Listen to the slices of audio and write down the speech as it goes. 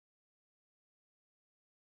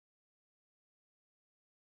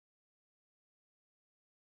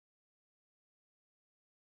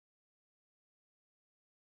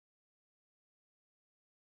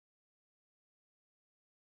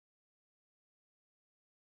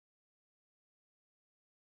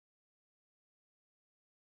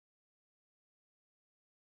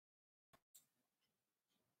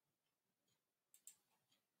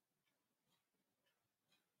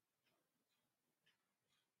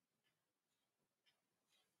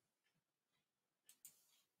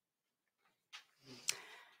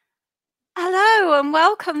and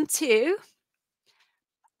welcome to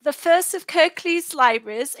the first of Kirklees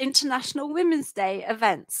Libraries International Women's Day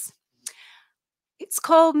events. It's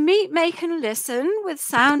called Meet, Make and Listen with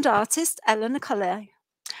Sound Artist Eleanor Cully.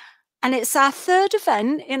 And it's our third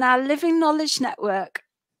event in our Living Knowledge Network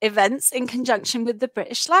events in conjunction with the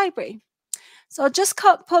British Library. So I'll just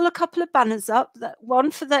pull a couple of banners up,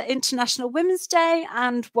 one for the International Women's Day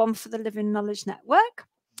and one for the Living Knowledge Network.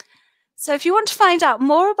 So if you want to find out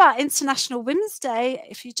more about International Women's Day,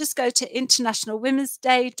 if you just go to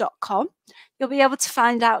internationalwomensday.com, you'll be able to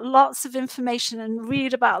find out lots of information and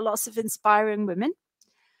read about lots of inspiring women.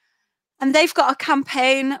 And they've got a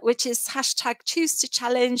campaign, which is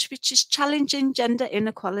 #ChooseToChallenge, which is challenging gender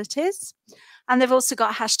inequalities. And they've also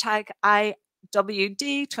got #IWD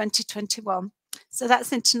 2021. So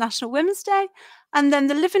that's International Women's Day. And then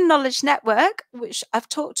the Living Knowledge Network, which I've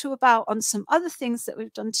talked to about on some other things that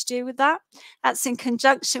we've done to do with that. That's in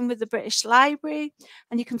conjunction with the British Library.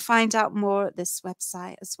 And you can find out more at this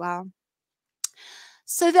website as well.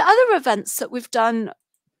 So the other events that we've done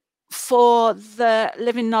for the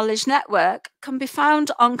Living Knowledge Network can be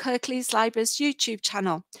found on Kirklees Library's YouTube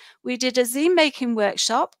channel. We did a zine making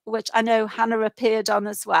workshop, which I know Hannah appeared on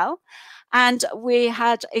as well. And we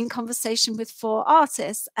had in conversation with 4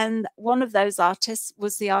 artists. And one of those artists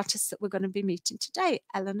was the artist that we're going to be meeting today,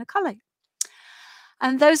 Eleanor Cully.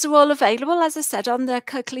 And those are all available, as I said, on the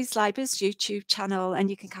Kirklees Library's YouTube channel, and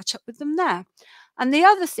you can catch up with them there. And the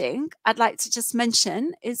other thing I'd like to just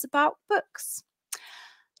mention is about books.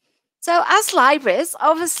 So as libraries,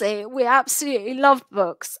 obviously, we absolutely love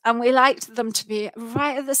books and we like them to be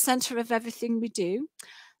right at the center of everything we do.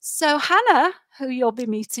 So Hannah, who you'll be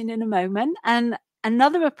meeting in a moment, and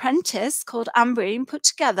another apprentice called Ambreen put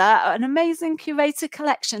together an amazing curated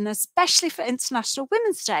collection, especially for International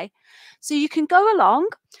Women's Day. So you can go along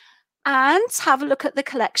and have a look at the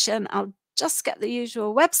collection. I'll just get the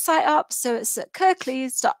usual website up. So it's at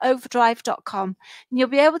kirklees.overdrive.com. And you'll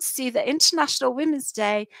be able to see the International Women's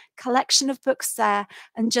Day collection of books there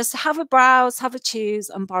and just have a browse, have a choose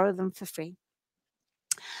and borrow them for free.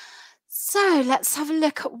 So let's have a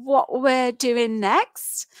look at what we're doing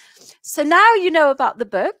next. So now you know about the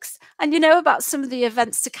books and you know about some of the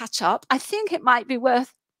events to catch up. I think it might be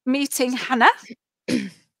worth meeting Hannah.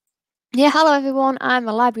 Yeah, hello everyone. I'm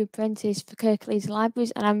a library apprentice for Kirklees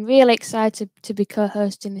Libraries and I'm really excited to be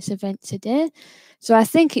co-hosting this event today. So I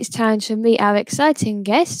think it's time to meet our exciting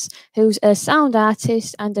guest, who's a sound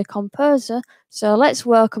artist and a composer. So let's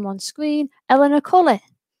welcome on screen Eleanor Cully.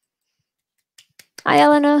 Hi,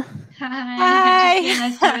 Eleanor. Hi. I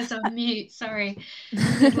just realised I was on mute. Sorry.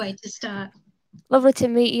 Good way to start. Lovely to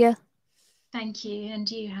meet you. Thank you. And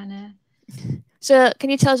you, Hannah. So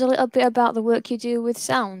can you tell us a little bit about the work you do with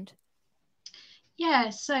sound?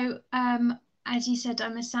 Yeah, so as you said,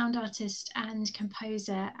 I'm a sound artist and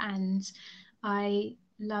composer, and I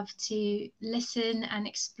love to listen and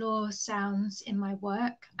explore sounds in my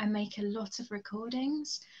work. I make a lot of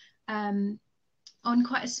recordings. On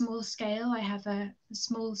quite a small scale, I have a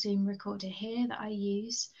small Zoom recorder here that I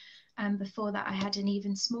use. Before that, I had an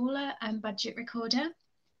even smaller budget recorder.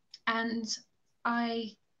 And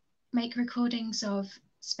I make recordings of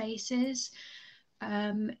spaces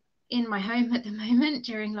in my home at the moment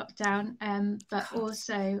during lockdown. But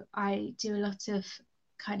also I do a lot of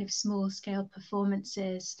kind of small scale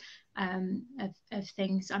performances of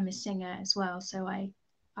things. I'm a singer as well. So I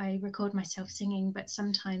record myself singing, but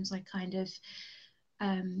sometimes I kind of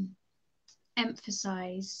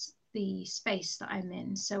emphasize the space that I'm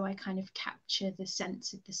in, so I kind of capture the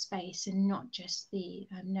sense of the space and not just the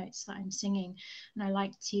notes that I'm singing. And I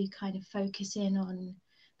like to kind of focus in on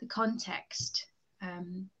the context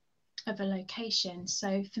of a location.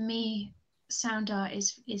 So for me, sound art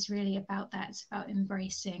is really about that. It's about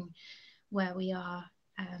embracing where we are,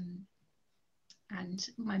 and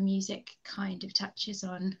my music kind of touches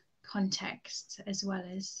on context as well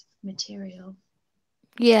as material.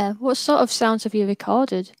 Yeah, what sort of sounds have you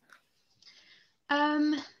recorded?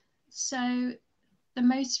 So the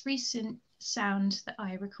most recent sound that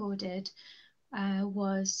I recorded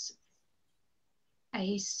was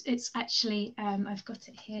it's actually, I've got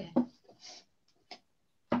it here.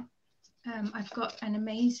 I've got an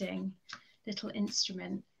amazing little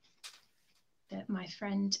instrument that my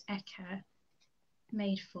friend Eka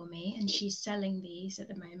made for me, and she's selling these at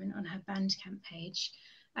the moment on her Bandcamp page.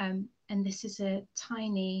 And this is a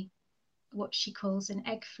tiny, what she calls an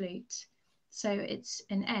egg flute. So it's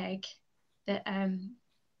an egg that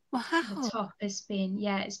Wow. The top has been,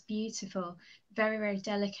 yeah, it's beautiful, very, very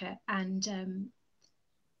delicate. And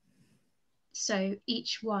so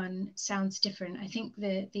each one sounds different. I think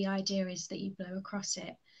the idea is that you blow across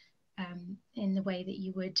it in the way that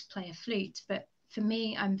you would play a flute. But for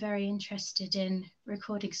me, I'm very interested in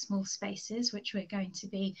recording small spaces, which we're going to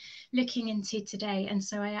be looking into today. And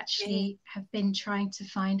so I actually have been trying to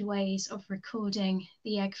find ways of recording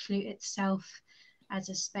the egg flute itself as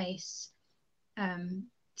a space.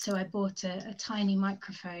 So I bought a tiny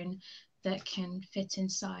microphone that can fit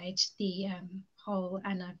inside the hole,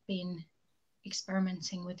 and I've been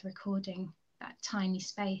experimenting with recording that tiny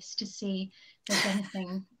space to see if there's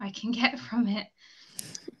anything I can get from it.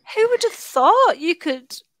 Who would have thought you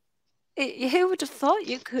could? Who would have thought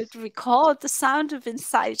you could record the sound of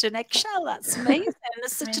inside an eggshell? That's amazing.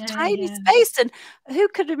 There's such a tiny space, and who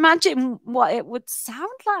could imagine what it would sound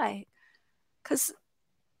like? Because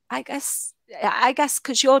I guess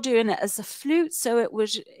because you're doing it as a flute, so it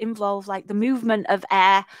would involve like the movement of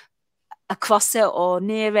air across it or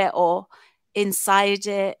near it or inside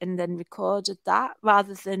it, and then recorded that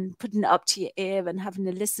rather than putting it up to your ear and having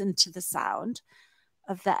to listen to the sound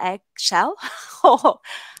of the eggshell. Oh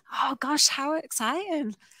gosh, how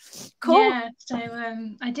exciting. Cool. Yeah, so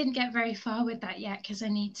I didn't get very far with that yet because I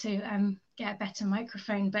need to get a better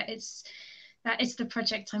microphone, but that is the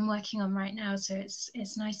project I'm working on right now, so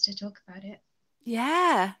it's nice to talk about it.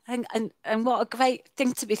 Yeah, and what a great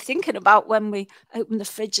thing to be thinking about when we open the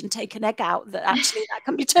fridge and take an egg out, that actually that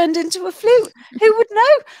can be turned into a flute. Who would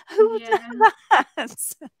know? Who would know that?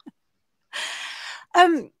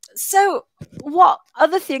 So what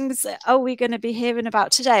other things are we going to be hearing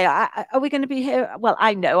about today? Are we going to be here? Well,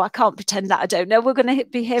 I know, I can't pretend that I don't know. We're going to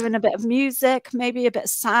be hearing a bit of music, maybe a bit of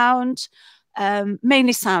sound,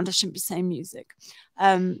 mainly sound. I shouldn't be saying music.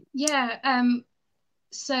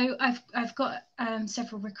 So I've got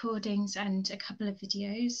several recordings and a couple of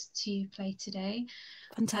videos to play today.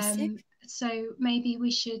 Fantastic. So maybe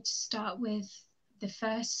we should start with the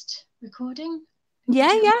first recording.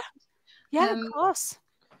 Yeah, of course.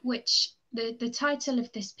 Which the title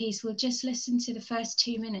of this piece, we'll just listen to the first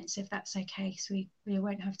 2 minutes if that's okay, so we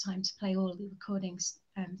won't have time to play all the recordings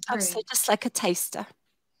through. So just like a taster.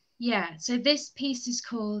 Yeah, so this piece is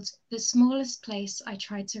called The Smallest Place I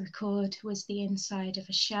Tried to Record Was the Inside of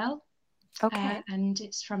a Shell. Okay. And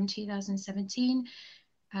it's from 2017.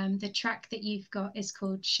 The track that you've got is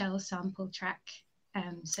called Shell Sample Track.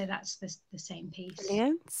 So that's the same piece.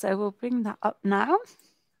 Brilliant. So we'll bring that up now.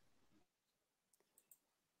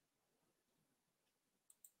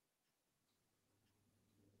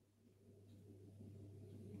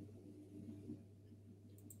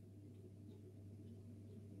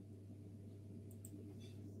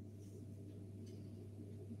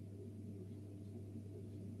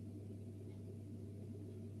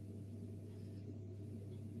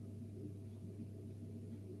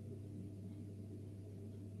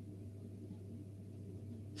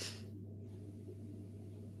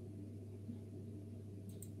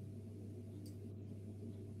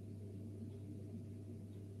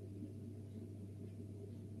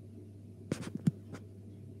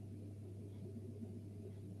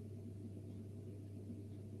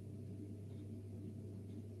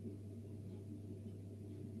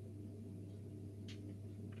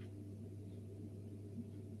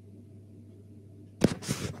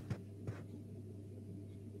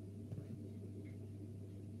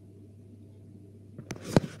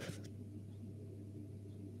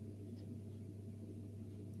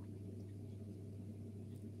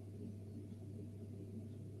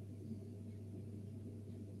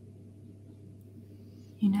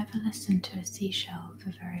 You never listen to a seashell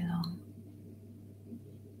for very long.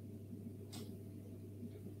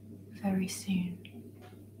 Very soon,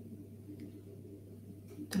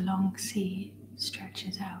 the long sea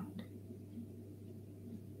stretches out.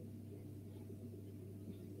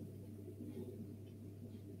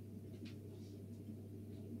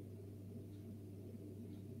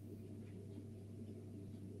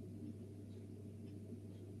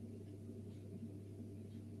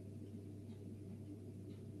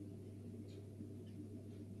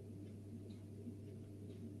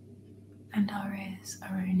 And our ears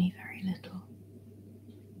are only very little.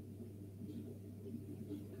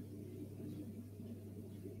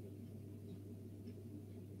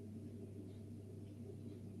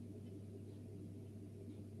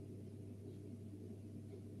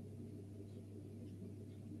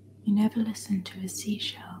 You never listen to a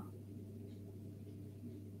seashell.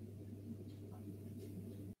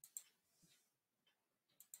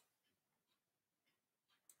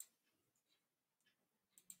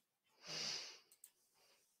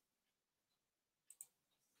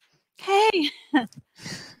 Okay.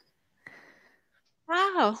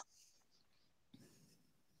 Wow.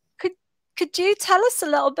 Could you tell us a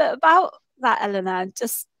little bit about that, Eleanor?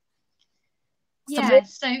 Just Yeah,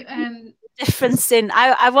 so difference in,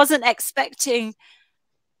 I wasn't expecting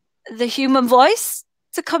the human voice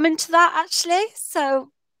to come into that actually.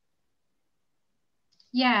 So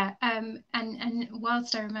yeah, and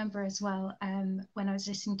whilst I remember as well, when I was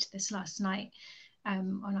listening to this last night,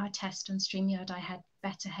 on our test on StreamYard, I had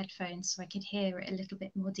better headphones so I could hear it a little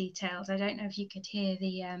bit more detailed. I don't know if you could hear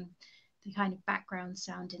the kind of background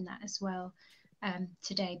sound in that as well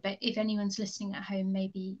today, but if anyone's listening at home,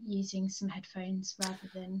 maybe using some headphones rather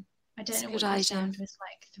than, I don't know what your sound was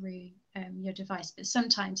like through your device, but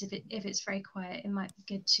sometimes if it's very quiet, it might be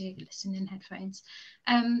good to listen in headphones.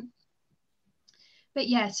 But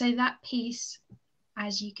yeah, so that piece,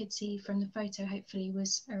 as you could see from the photo, hopefully,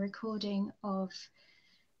 was a recording of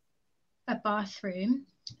a bathroom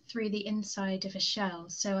through the inside of a shell.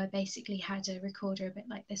 So I basically had a recorder a bit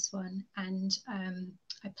like this one, and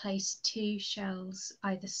I placed 2 shells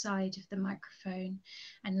either side of the microphone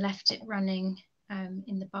and left it running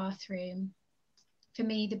in the bathroom. For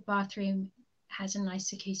me, the bathroom has a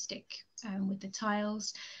nice acoustic with the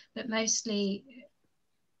tiles, but mostly,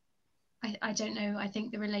 I don't know, I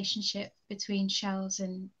think the relationship between shells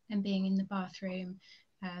and being in the bathroom,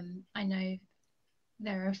 I know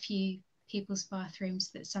there are a few people's bathrooms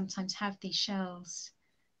that sometimes have these shells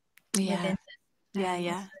within them.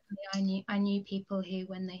 Yeah. I knew people who,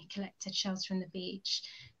 when they collected shells from the beach,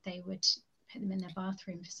 they would put them in their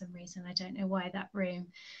bathroom for some reason. I don't know why that room.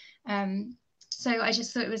 So I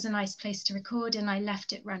just thought it was a nice place to record, and I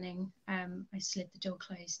left it running. I slid the door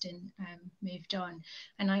closed and moved on.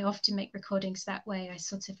 And I often make recordings that way. I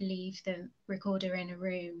sort of leave the recorder in a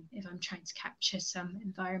room if I'm trying to capture some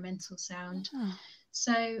environmental sound. Oh.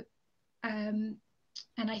 So, and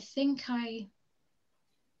I think I,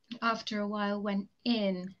 after a while, went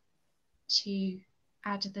in to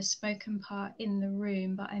add the spoken part in the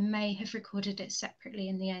room, but I may have recorded it separately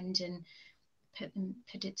in the end and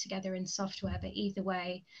put it together in software. But either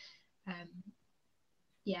way,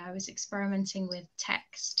 yeah, I was experimenting with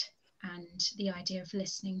text and the idea of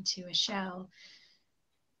listening to a shell.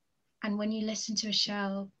 And when you listen to a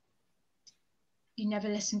shell, you never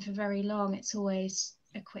listen for very long. It's always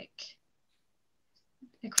a quick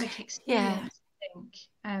experience. Yeah. I think.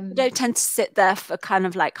 You don't tend to sit there for kind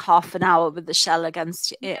of like half an hour with the shell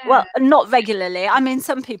against it. Yeah. Well, not regularly. I mean,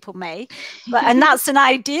 some people may, but and that's an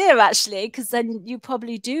idea actually, because then you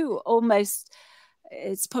probably do almost.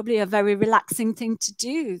 It's probably a very relaxing thing to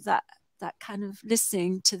do. That kind of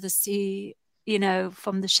listening to the sea, you know,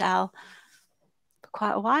 from the shell. For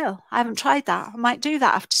quite a while. I haven't tried that. I might do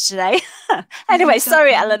that after today. Anyway,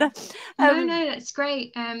 sorry, Eleanor. No, that's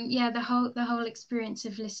great. Yeah, the whole experience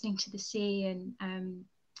of listening to the sea and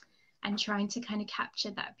trying to kind of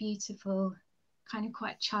capture that beautiful, kind of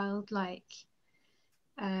quite childlike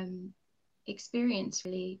experience,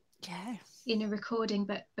 really. Yeah. In a recording,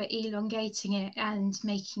 but elongating it and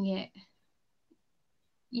making it,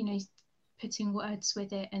 you know, putting words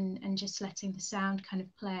with it and just letting the sound kind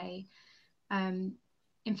of play.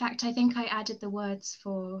 In fact, I think I added the words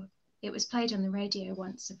for, it was played on the radio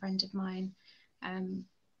once. A friend of mine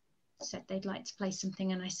said they'd like to play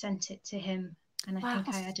something, and I sent it to him, and I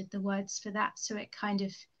think I added the words for that, so it kind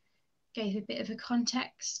of gave a bit of a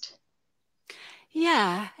context.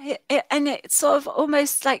 Yeah, and it sort of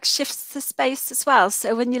almost like shifts the space as well.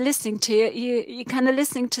 So when you're listening to it, you're kind of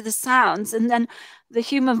listening to the sounds, and then the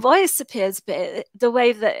human voice appears, but the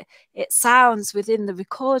way that it sounds within the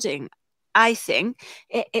recording, I think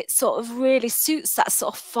it sort of really suits that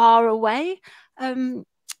sort of far away,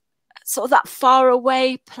 sort of that far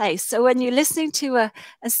away place. So when you're listening to a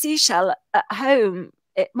seashell at home,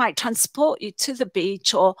 it might transport you to the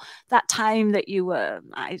beach, or that time that you were,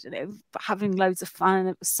 I don't know, having loads of fun.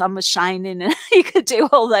 It was summer shining, and you could do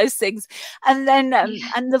all those things. And then,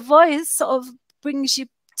 and the voice sort of brings you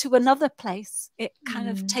to another place. It kind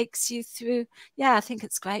of takes you through. Yeah, I think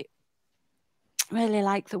it's great. Really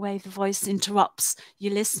like the way the voice interrupts you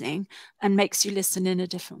listening and makes you listen in a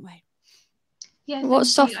different way. Yeah. What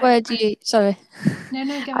software do you? Sorry. No,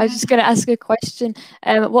 go ahead. I was just going to ask a question.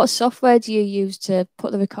 What software do you use to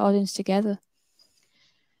put the recordings together?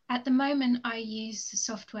 At the moment, I use a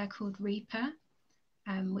software called Reaper,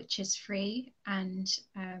 which is free, and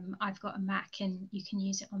I've got a Mac, and you can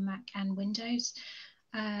use it on Mac and Windows.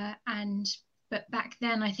 But back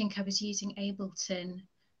then, I think I was using Ableton.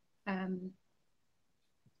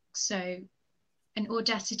 And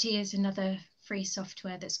Audacity is another free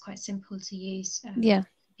software that's quite simple to use. Yeah.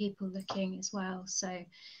 People looking as well. So,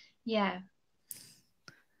 yeah.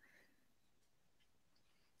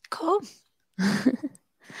 Cool.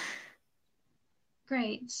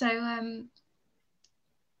 Great. So,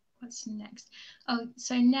 what's next? Oh,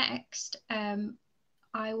 so next,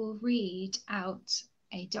 I will read out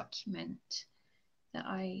a document that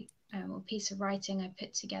or piece of writing I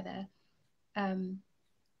put together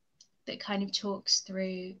that kind of talks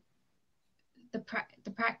through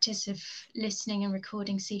the practice of listening and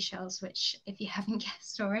recording seashells, which, if you haven't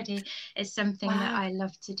guessed already, is something that I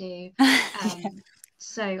love to do.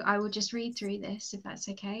 So I will just read through this, if that's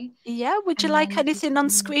okay. Yeah, would you like anything on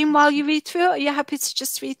screen while you read through it, or are you happy to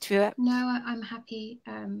just read through it? No, I'm happy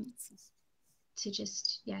to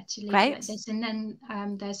just, to leave it like this. And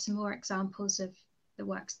then there's some more examples of the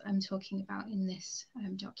works that I'm talking about in this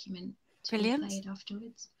document to be played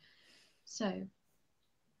afterwards. So,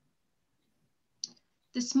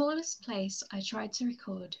 the smallest place I tried to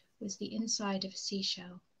record was the inside of a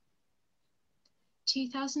seashell.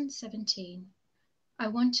 2017, I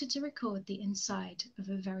wanted to record the inside of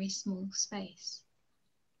a very small space.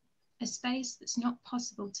 A space that's not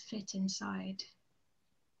possible to fit inside.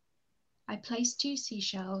 I placed 2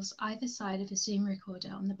 seashells either side of a Zoom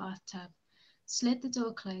recorder on the bathtub, slid the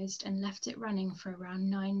door closed and left it running for around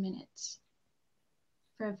 9 minutes.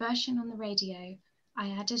 For a version on the radio, I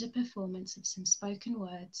added a performance of some spoken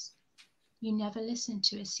words. You never listen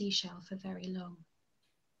to a seashell for very long.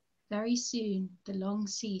 Very soon, the long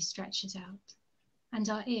sea stretches out, and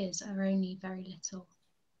our ears are only very little.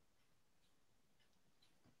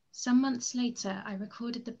 Some months later, I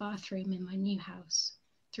recorded the bathroom in my new house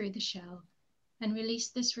through the shell and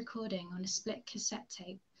released this recording on a split cassette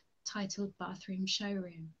tape titled Bathroom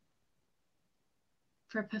Showroom.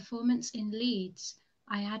 For a performance in Leeds,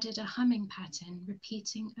 I added a humming pattern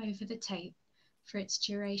repeating over the tape for its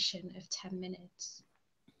duration of 10 minutes.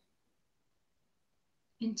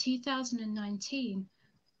 In 2019,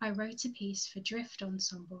 I wrote a piece for Drift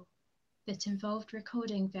Ensemble that involved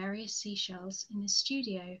recording various seashells in a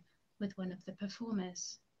studio with one of the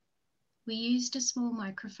performers. We used a small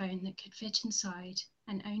microphone that could fit inside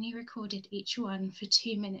and only recorded each one for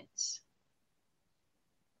 2 minutes.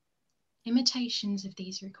 Imitations of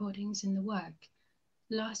these recordings in the work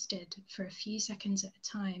lasted for a few seconds at a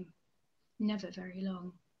time, never very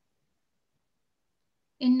long.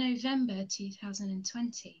 In November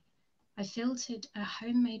 2020, I filtered a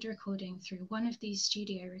homemade recording through one of these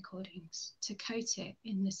studio recordings to coat it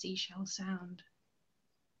in the seashell sound.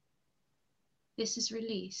 This is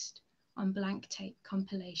released on Blank Tape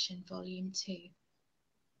Compilation Volume 2.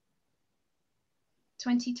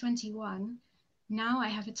 2021, now I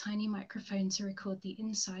have a tiny microphone to record the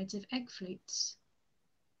insides of egg flutes.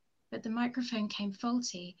 But the microphone came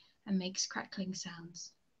faulty and makes crackling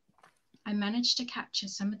sounds. I managed to capture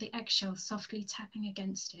some of the eggshells softly tapping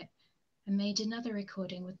against it and made another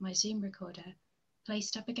recording with my Zoom recorder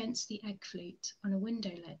placed up against the egg flute on a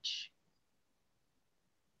window ledge.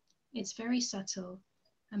 It's very subtle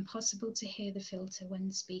and possible to hear the filter when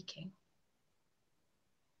speaking.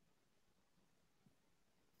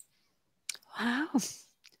 Wow,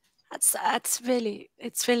 it's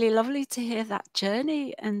really lovely to hear that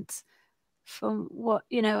journey, and from what,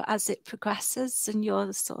 you know, as it progresses and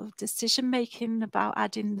your sort of decision making about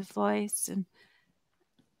adding the voice, and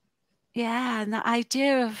and that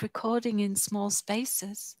idea of recording in small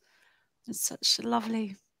spaces is such a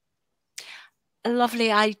lovely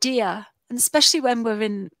idea, and especially when we're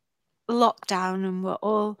in lockdown and we're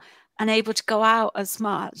all unable to go out as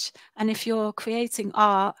much, and if you're creating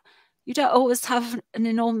art, you don't always have an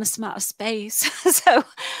enormous amount of space. So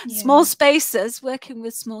small spaces, working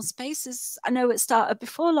with small spaces, I know it started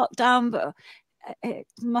before lockdown, but it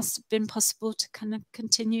must have been possible to kind of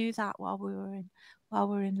continue that while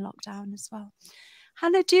we're in lockdown as well.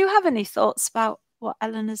 Hannah, do you have any thoughts about what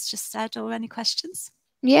Eleanor's just said, or any questions?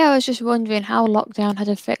 Yeah, I was just wondering how lockdown had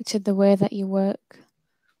affected the way that you work.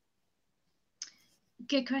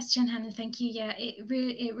 Good question, Hannah. Thank you. Yeah, it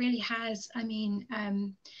really has. I mean,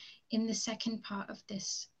 in the second part of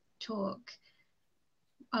this talk,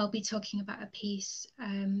 I'll be talking about a piece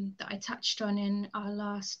that I touched on in our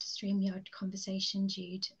last StreamYard conversation,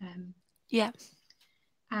 Jude.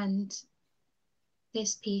 And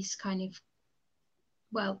this piece kind of,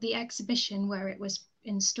 well, the exhibition where it was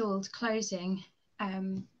installed closing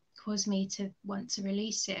caused me to want to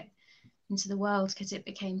release it into the world, because it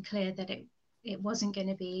became clear that it wasn't going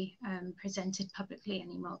to be presented publicly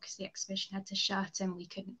anymore, because the exhibition had to shut and we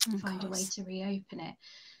couldn't find a way to reopen it.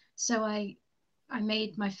 So I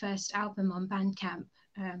made my first album on Bandcamp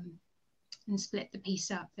and split the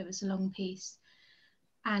piece up. It was a long piece.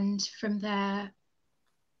 And from there,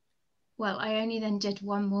 well, I only then did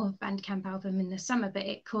one more Bandcamp album in the summer, but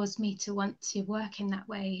it caused me to want to work in that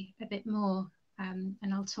way a bit more. And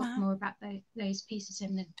I'll talk more about those pieces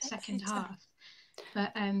in the second half.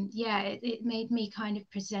 But yeah, it made me kind of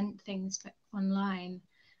present things online,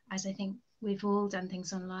 as I think we've all done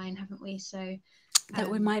things online, haven't we? So that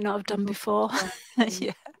we might not have done before.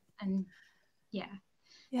 Yeah. And yeah.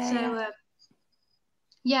 So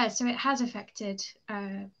yeah, so it has affected.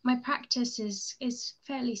 My practice is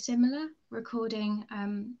fairly similar, recording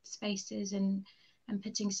spaces and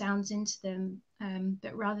putting sounds into them,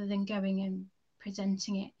 but rather than going and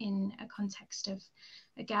presenting it in a context of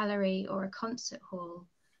a gallery or a concert hall,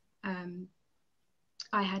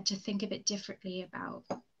 I had to think a bit differently about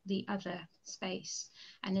the other space.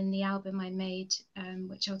 And in the album I made,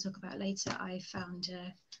 which I'll talk about later, I found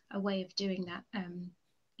a way of doing that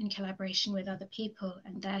in collaboration with other people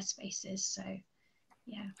and their spaces. So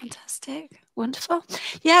yeah. Fantastic. Wonderful.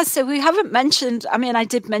 Yeah, so we haven't mentioned, I mean, I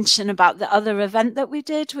did mention about the other event that we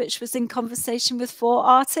did, which was in conversation with 4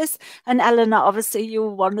 artists. And Eleanor, obviously, you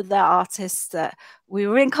were one of the artists that we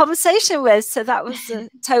were in conversation with. So that was a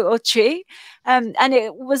total treat. And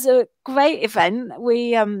it was a great event.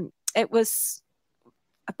 It was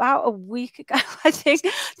about a week ago, I think.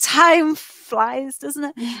 Time flies, doesn't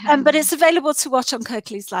it? Yeah. But it's available to watch on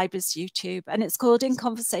Kirklees Libraries YouTube, and it's called In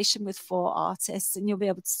Conversation with 4 Artists, and you'll be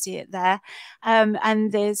able to see it there.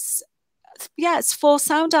 And there's, yeah, it's 4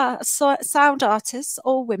 sound artists,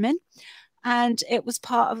 all women, and it was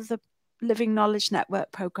part of the Living Knowledge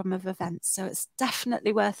Network program of events. So it's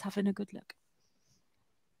definitely worth having a good look.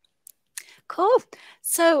 Cool.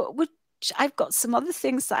 So I've got some other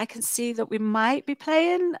things that I can see that we might be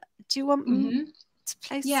playing. Do you want me to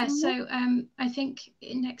play some? Yeah, so I think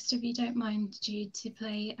next, if you don't mind, Jude, to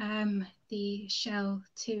play the Shell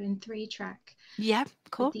 2 and 3 track. Yeah,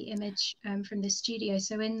 cool. With the image from the studio.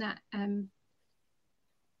 So in that,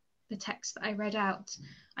 the text that I read out,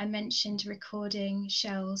 I mentioned recording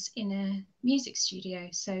shells in a music studio.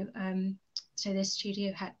 So so this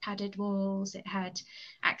studio had padded walls, it had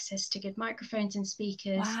access to good microphones and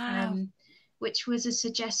speakers, which was a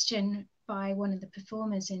suggestion by one of the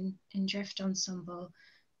performers in Drift Ensemble.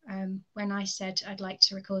 When I said I'd like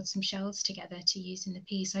to record some shells together to use in the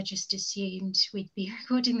piece, I just assumed we'd be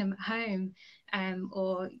recording them at home,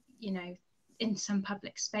 or, you know, in some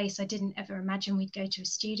public space. I didn't ever imagine we'd go to a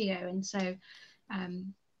studio. And so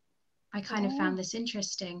I kind of found this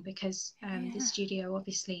interesting because the studio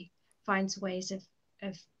obviously finds ways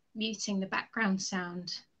of muting the background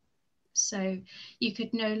sound. So you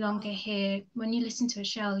could no longer hear, when you listen to a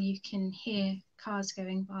shell, you can hear cars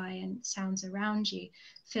going by and sounds around you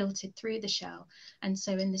filtered through the shell. And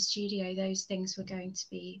so in the studio, those things were going to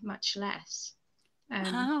be much less.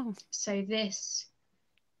 So this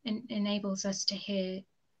enables us to hear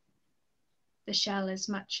the shell as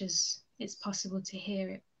much as it's possible to hear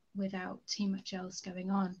it without too much else going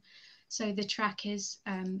on. So the track is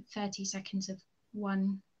 30 seconds of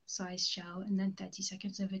one size shell and then 30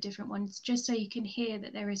 seconds of a different one, just so you can hear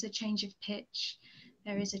that there is a change of pitch,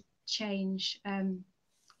 there is a change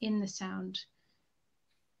in the sound,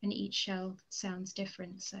 and each shell sounds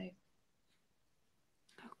different. So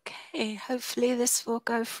okay, hopefully this will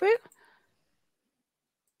go through.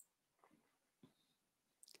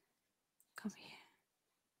 Come here.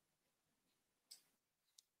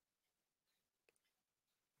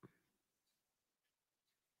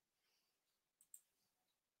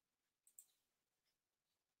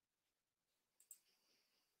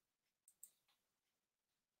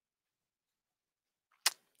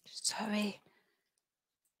 Sorry.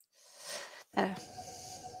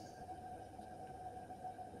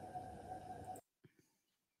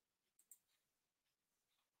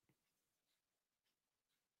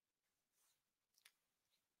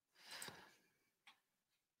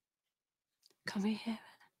 Can we hear it?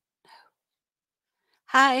 No.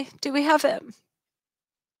 Hi, do we have it?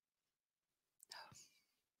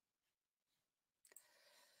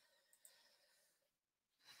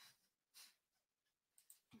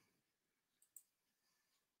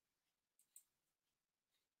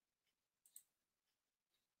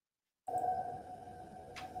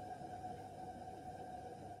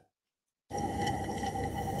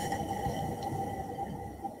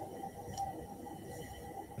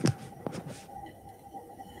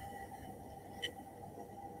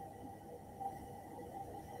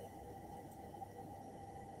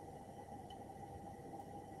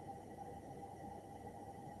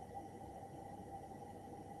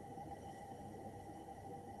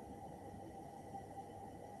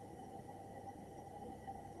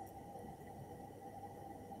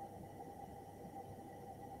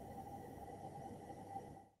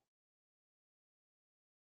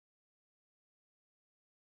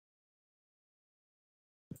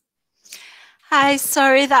 Hi,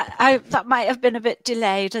 sorry that might have been a bit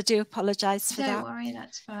delayed. I do apologise for that. Don't worry,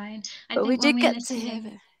 that's fine. I But think we when did we're get to hear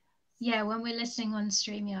it. yeah, when we're listening on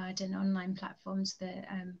StreamYard and online platforms, the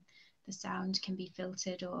sound can be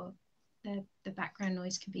filtered, or the background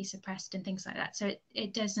noise can be suppressed and things like that. So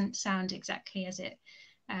it doesn't sound exactly as it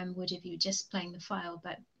would if you were just playing the file,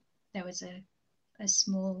 but there was a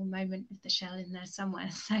small moment of the shell in there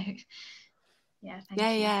somewhere. So yeah, thank you.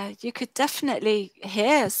 Yeah, you could definitely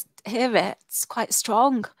hear it. It's quite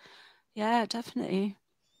strong. Yeah, definitely.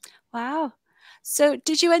 Wow. So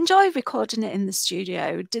did you enjoy recording it in the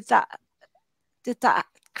studio? Did that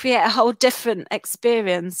create a whole different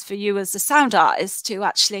experience for you as a sound artist to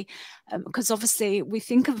actually, because obviously we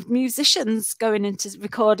think of musicians going into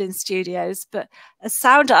recording studios, but as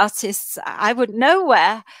sound artists, I wouldn't know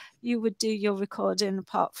where you would do your recording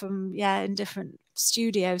apart from, in different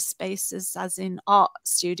studio spaces, as in art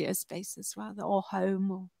studio spaces rather, or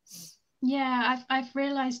home. Or... Yeah, I've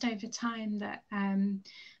realized over time that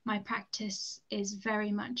my practice is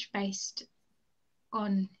very much based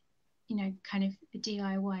on, kind of a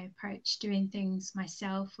DIY approach, doing things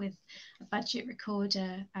myself with a budget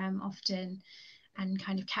recorder often, and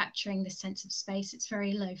kind of capturing the sense of space. It's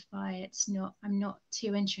very lo-fi. I'm not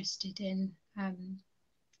too interested in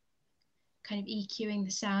kind of EQing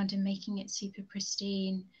the sound and making it super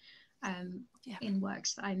pristine. In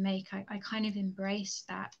works that I make, I kind of embrace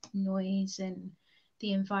that noise and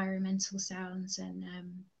the environmental sounds, and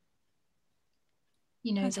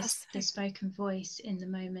the spoken voice in the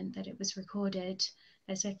moment that it was recorded.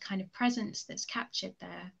 There's a kind of presence that's captured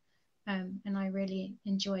there, and I really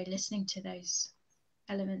enjoy listening to those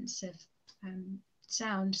elements of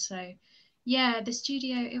sound. So yeah, the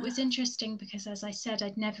studio, it was interesting because, as I said,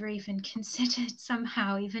 I'd never even considered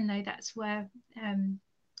somehow, even though that's where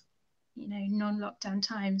non-lockdown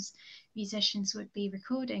times musicians would be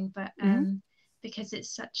recording, but because it's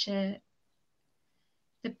such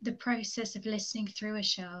the process of listening through a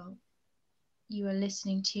shell, you are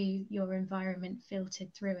listening to your environment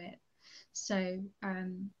filtered through it. So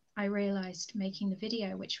I realized making the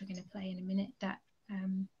video, which we're going to play in a minute, that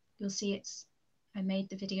you'll see I made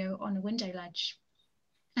the video on a window ledge.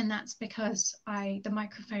 And that's because the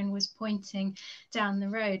microphone was pointing down the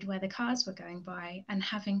road where the cars were going by, and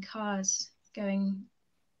having cars going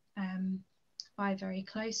by very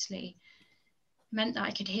closely meant that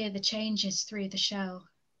I could hear the changes through the shell.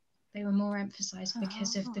 They were more emphasized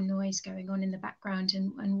because of the noise going on in the background,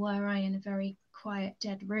 and were I in a very quiet,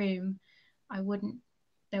 dead room,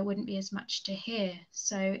 there wouldn't be as much to hear.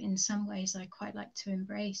 So in some ways, I quite like to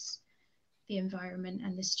embrace the environment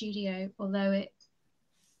and the studio, although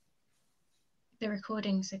the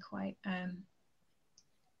recordings are quite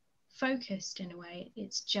focused in a way.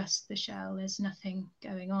 It's just the shell, there's nothing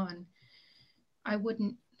going on. I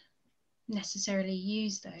wouldn't necessarily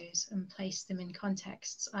use those and place them in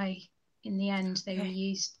contexts. In the end, they were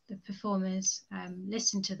used, the performers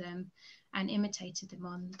listened to them and imitated them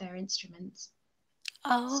on their instruments.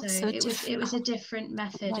 So it was a different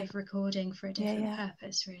method of recording for a different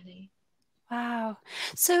purpose, really. Wow.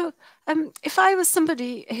 So if I was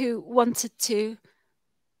somebody who wanted to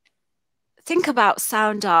think about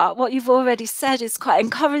sound art, what you've already said is quite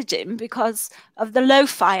encouraging because of the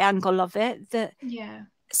lo-fi angle of it, that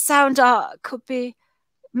sound art could be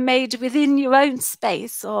made within your own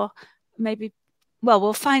space, or maybe, well,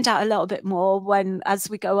 we'll find out a little bit more as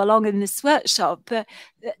we go along in this workshop, but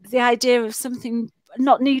the idea of something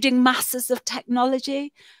not needing masses of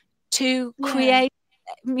technology to create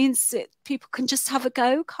means that people can just have a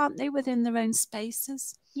go, can't they, within their own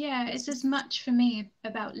spaces? Yeah, it's as much for me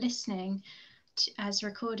about listening as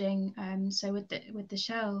recording. So with the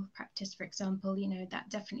shell practice, for example, that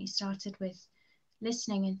definitely started with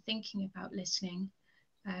listening and thinking about listening.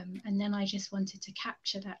 And then I just wanted to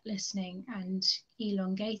capture that listening and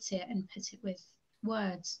elongate it and put it with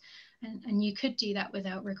words. And you could do that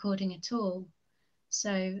without recording at all.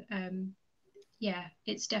 So yeah,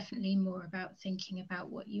 it's definitely more about thinking about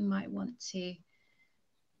what you might want to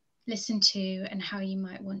listen to and how you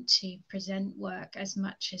might want to present work, as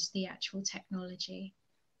much as the actual technology.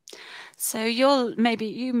 So you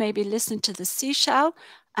maybe listen to the seashell,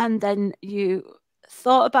 and then you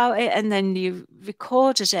thought about it, and then you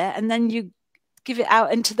recorded it, and then you give it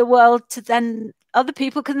out into the world to then other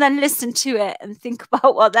people can then listen to it and think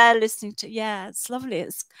about what they're listening to. Yeah, it's lovely.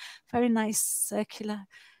 It's very nice circular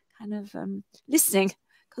kind of listening,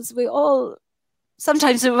 because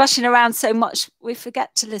sometimes we're rushing around so much we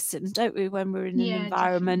forget to listen, don't we, when we're in an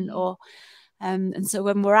environment, definitely. Or and so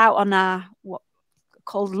when we're out on our what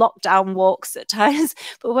called lockdown walks at times,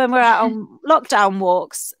 but when we're out on lockdown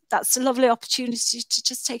walks, that's a lovely opportunity to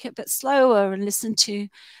just take it a bit slower and listen to.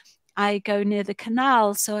 I go near the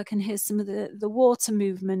canal so I can hear some of the water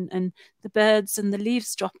movement and the birds and the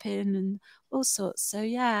leaves dropping and all sorts. So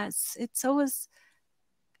yeah, it's always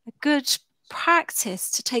a good practice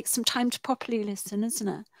to take some time to properly listen, isn't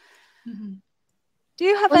it? Mm-hmm. Do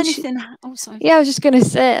you have anything? Oh, sorry. Yeah, I was just going to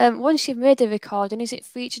say, once you've made a recording, is it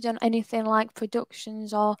featured on anything like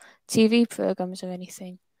productions or TV programs or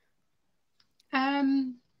anything?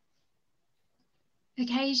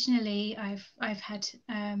 Occasionally, I've had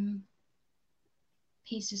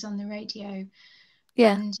pieces on the radio,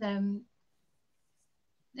 yeah, and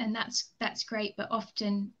that's great. But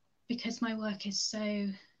often, because my work is so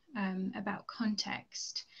about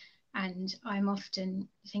context, and I'm often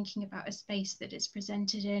thinking about a space that it's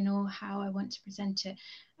presented in or how I want to present it,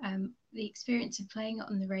 the experience of playing it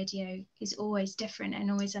on the radio is always different and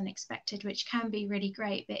always unexpected, which can be really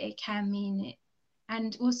great, but it can mean it.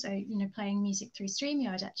 And also, you know, playing music through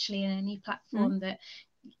StreamYard, actually, in any platform that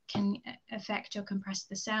can affect or compress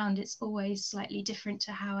the sound, it's always slightly different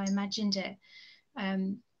to how I imagined it.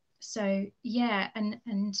 So yeah,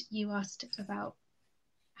 and you asked about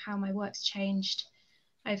how my work's changed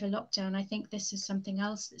over lockdown. I think this is something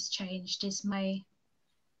else that's changed, is my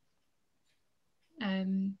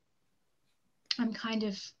I'm kind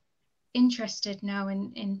of interested now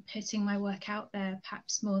in putting my work out there,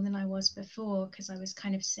 perhaps more than I was before, because I was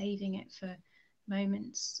kind of saving it for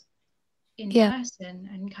moments in person,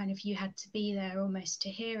 and kind of you had to be there almost to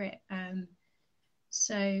hear it.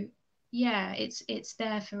 So yeah, it's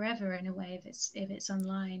there forever in a way, if it's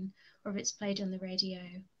online or if it's played on the radio.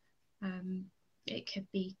 It could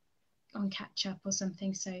be on catch up or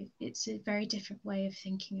something. So it's a very different way of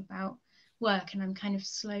thinking about work, and I'm kind of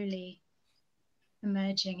slowly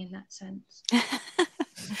emerging in that sense.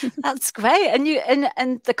 That's great. And you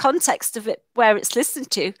and the context of it, where it's listened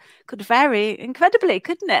to, could vary incredibly,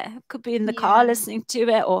 couldn't it? It could be in the car listening to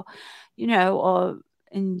it, or, you know, or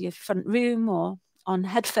in your front room, or on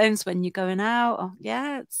headphones when you're going out. Or,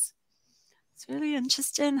 yeah, it's really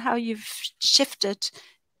interesting how you've shifted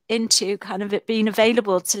into kind of it being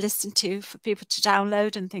available to listen to for people to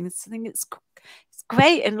download and things. I think it's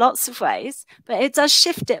great in lots of ways, but it does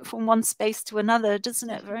shift it from one space to another, doesn't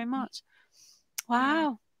it? Very much.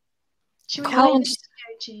 Wow. Should we go,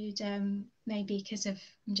 Jude? Maybe because of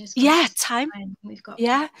just time. We've got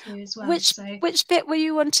to as well. Which bit were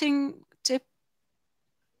you wanting to?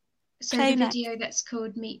 So the video that's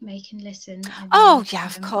called Meet, Make and Listen. Oh yeah,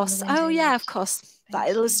 of course. Oh yeah, of course. That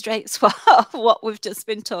illustrates what we've just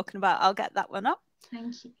been talking about. I'll get that one up.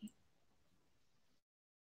 Thank you.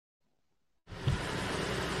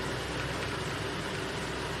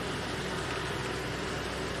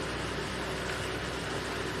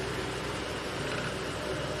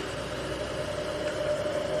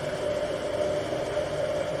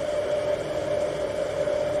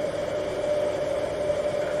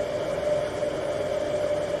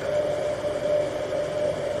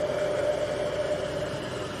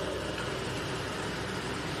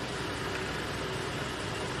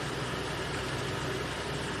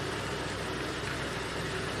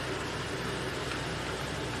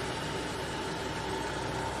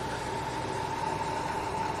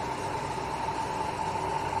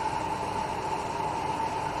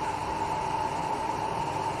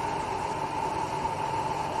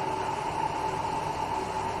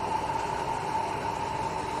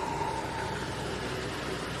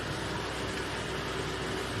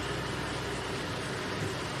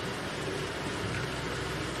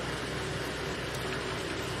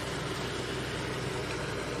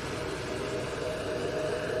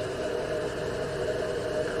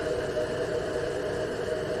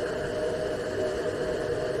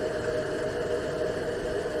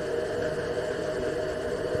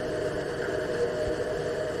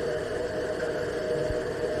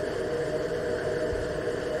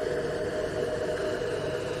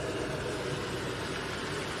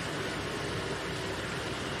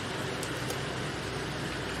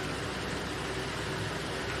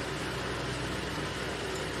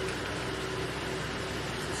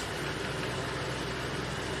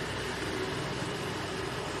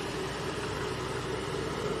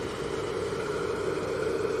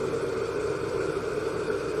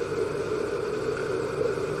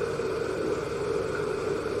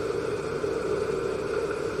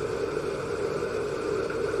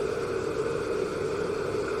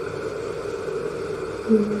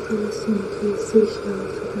 You never listen to a seashell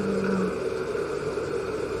for very long.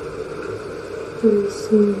 Very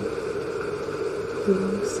soon, the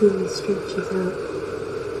long sea stretches out,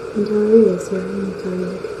 and our ears are only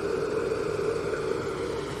guided.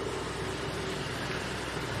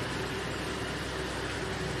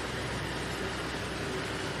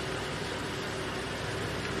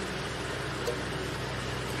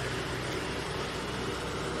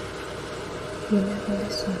 You never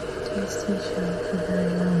listen to a seashell for very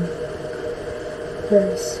long.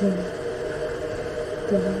 Very soon,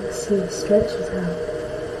 the long sea stretches out,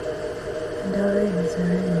 and our ears are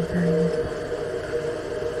only very little.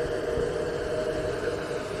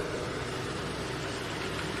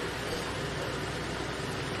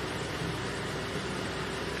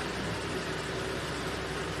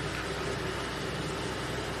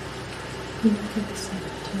 You never listen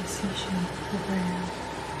to a seashell for very long.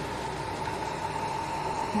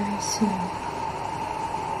 Very soon,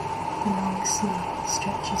 the long sea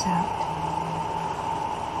stretches out,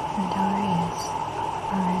 and our ears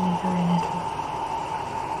are only very little.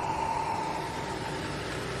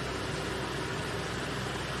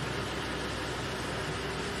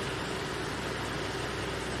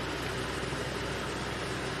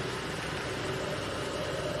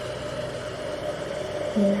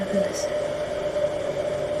 You never listen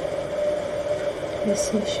to a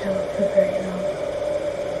seashell for very long.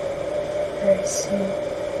 Very soon,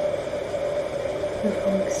 the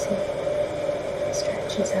long sea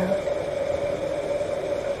stretches out,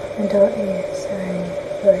 and our ears are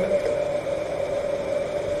only very little.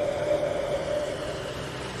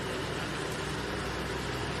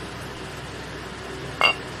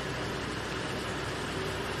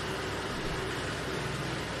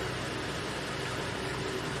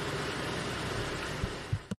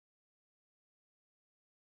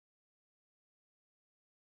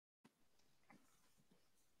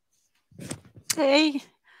 Hey.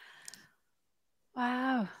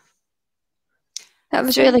 Wow. That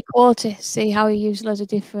was really cool to see how you use loads of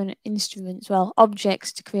different instruments, well,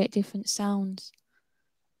 objects to create different sounds.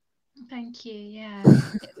 Thank you. Yeah,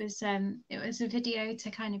 it was a video to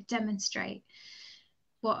kind of demonstrate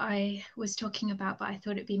what I was talking about, but I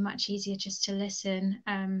thought it'd be much easier just to listen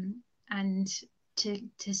and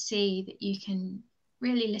to see that you can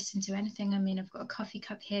really listen to anything. I mean, I've got a coffee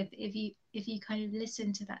cup here, but if you kind of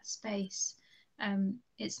listen to that space,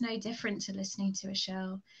 it's no different to listening to a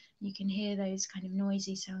shell. You can hear those kind of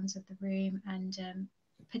noisy sounds of the room, and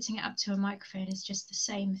putting it up to a microphone is just the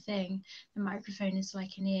same thing. The microphone is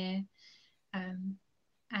like an ear,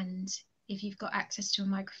 and if you've got access to a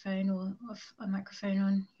microphone or a microphone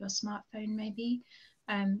on your smartphone, maybe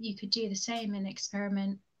you could do the same and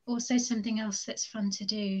experiment. Also, something else that's fun to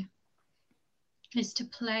do is to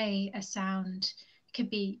play a sound. It could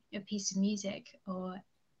be a piece of music or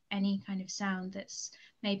any kind of sound that's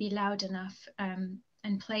maybe loud enough,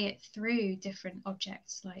 and play it through different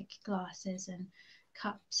objects like glasses and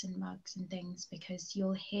cups and mugs and things, because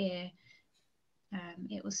you'll hear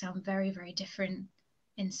it will sound very, very different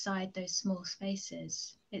inside those small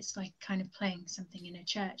spaces. It's like kind of playing something in a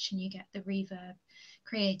church, and you get the reverb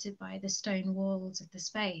created by the stone walls of the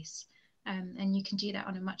space. And you can do that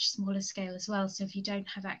on a much smaller scale as well. So if you don't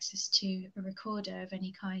have access to a recorder of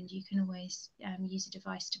any kind, you can always use a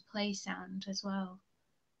device to play sound as well.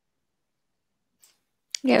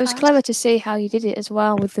 Yeah, it was clever to see how you did it as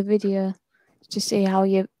well with the video, to see how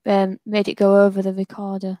you made it go over the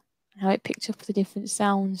recorder, how it picked up the different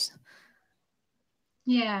sounds.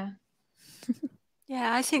 Yeah.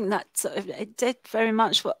 Yeah, I think that sort of, it did very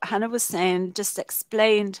much what Hannah was saying, just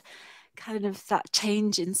explained kind of that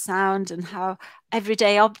change in sound and how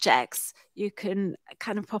everyday objects you can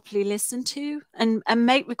kind of properly listen to and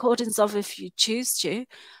make recordings of if you choose to,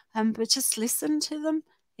 but just listen to them.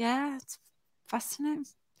 Yeah, it's fascinating.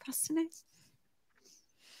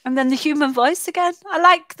 And then the human voice again. I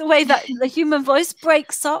like the way that the human voice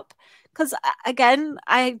breaks up, because again,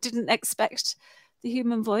 I didn't expect the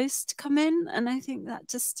human voice to come in, and I think that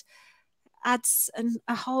just adds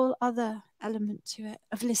a whole other element to it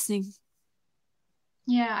of listening.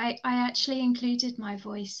 Yeah, I actually included my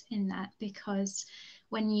voice in that, because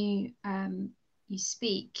when you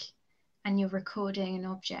speak and you're recording an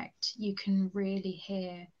object, you can really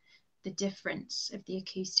hear the difference of the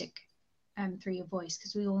acoustic through your voice,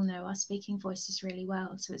 because we all know our speaking voices really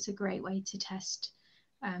well. So it's a great way to test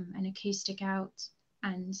an acoustic out.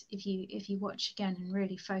 And if you watch again and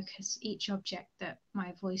really focus, each object that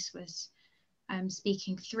my voice was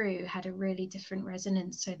speaking through had a really different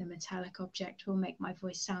resonance. So the metallic object will make my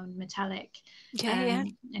voice sound metallic,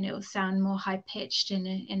 and it will sound more high pitched in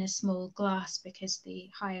a small glass, because the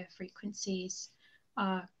higher frequencies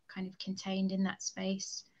are kind of contained in that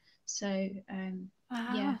space. So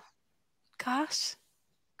Wow. Yeah, Gosh,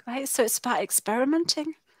 great. So it's about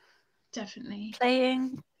experimenting, definitely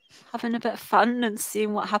playing, having a bit of fun and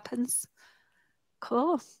seeing what happens.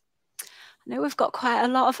 Cool. I know we've got quite a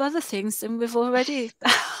lot of other things, and we've already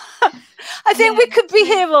I think we could be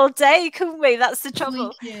here all day, couldn't we? That's the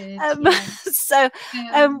trouble. We could, So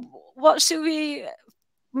what should we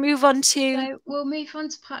move on to? So we'll move on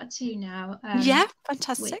to part 2 now. Yeah,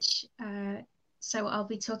 fantastic. Which, so I'll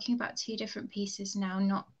be talking about 2 different pieces now,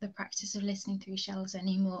 not the practice of listening through shells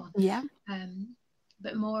anymore. Yeah.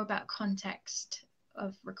 But more about context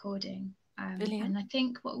of recording. Brilliant. And I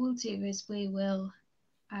think what we'll do is we will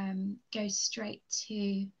go straight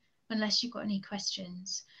to, unless you've got any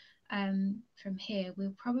questions from here,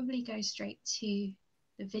 we'll probably go straight to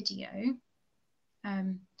the video.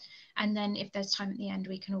 And then if there's time at the end,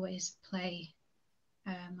 we can always play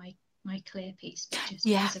my clear piece, but just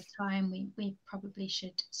because of time, we probably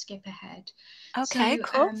should skip ahead. Okay, so,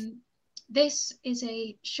 cool. This is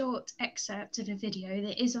a short excerpt of a video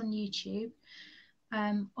that is on YouTube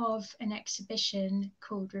of an exhibition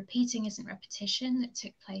called Repeating Isn't Repetition that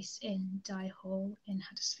took place in Dye Hall in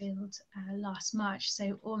Huddersfield last March,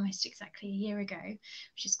 so almost exactly a year ago,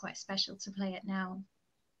 which is quite special to play it now.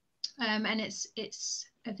 And it's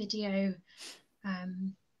a video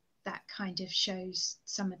that kind of shows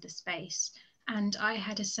some of the space. And I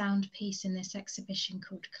had a sound piece in this exhibition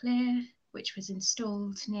called Clear, which was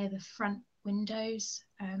installed near the front windows.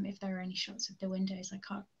 If there are any shots of the windows, I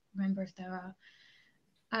can't remember if there are.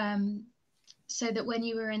 So that when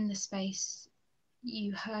you were in the space,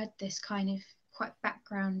 you heard this kind of quite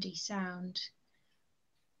backgroundy sound.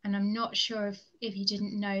 And I'm not sure if you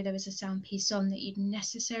didn't know there was a sound piece on that you'd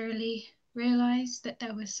necessarily realise that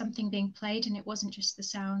there was something being played, and it wasn't just the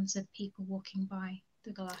sounds of people walking by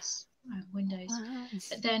the glass windows. Wow.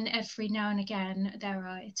 But then every now and again there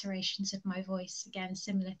are iterations of my voice, again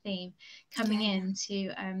similar theme, coming in to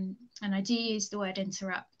and I do use the word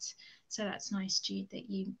interrupt, so that's nice, Jude, that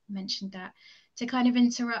you mentioned that, to kind of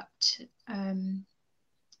interrupt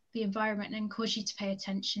the environment and cause you to pay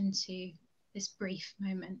attention to this brief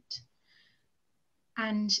moment.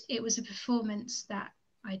 And it was a performance that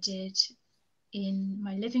I did in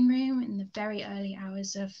my living room in the very early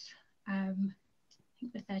hours of I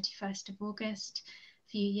think the 31st of August a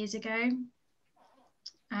few years ago,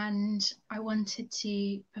 and I wanted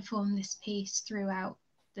to perform this piece throughout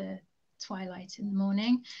the twilight in the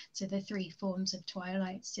morning, so the 3 forms of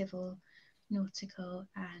twilight: civil, nautical,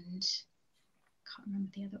 and can't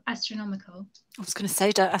remember the other, astronomical. I was going to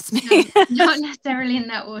say, don't ask me. Not necessarily in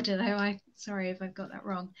that order though, sorry if I've got that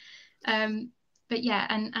wrong. But yeah,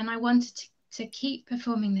 and I wanted to keep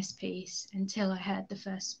performing this piece until I heard the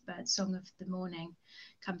first bird song of the morning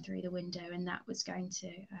come through the window, and that was going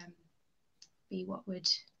to be what would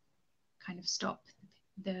kind of stop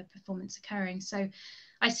the performance occurring. So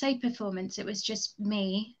I say performance, it was just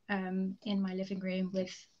me in my living room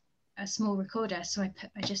with a small recorder. So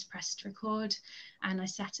I just pressed record, and I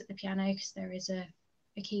sat at the piano because there is a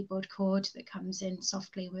keyboard chord that comes in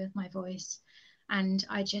softly with my voice, and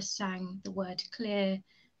I just sang the word clear.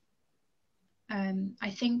 I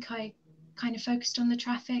think I kind of focused on the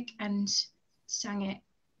traffic and sang it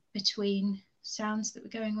between sounds that were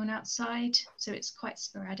going on outside, so it's quite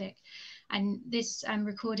sporadic. And this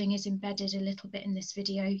recording is embedded a little bit in this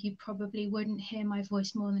video. You probably wouldn't hear my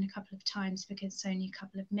voice more than a couple of times because it's only a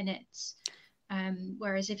couple of minutes.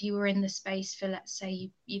 Whereas if you were in the space for, let's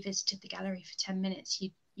say, you visited the gallery for 10 minutes,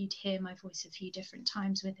 you'd hear my voice a few different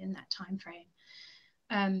times within that time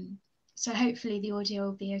frame. So hopefully the audio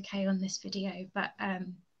will be okay on this video, but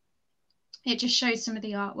it just shows some of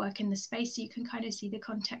the artwork in the space, so you can kind of see the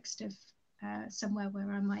context of somewhere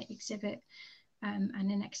where I might exhibit, and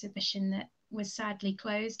an exhibition that was sadly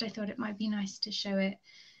closed. I thought it might be nice to show it.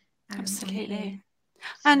 Absolutely.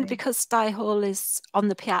 And because Dye Hall is on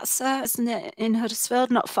the piazza, isn't it, in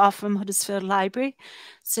Huddersfield, not far from Huddersfield Library,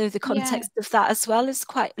 so the context of that as well is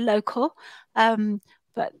quite local,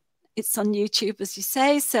 but it's on YouTube, as you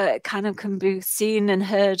say, so it kind of can be seen and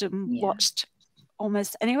heard and watched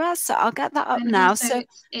almost anywhere. So I'll get that up now. So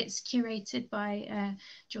it's curated by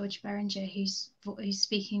George Beringer, whose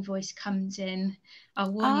speaking voice comes in.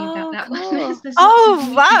 I'll warn you about that one. There's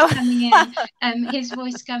wow! Coming in. His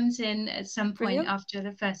voice comes in at some point after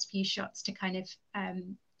the first few shots to kind of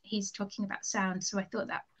he's talking about sound. So I thought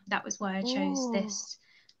that was why I chose this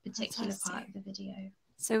particular part of the video.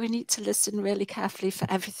 So we need to listen really carefully for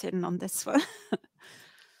everything on this one.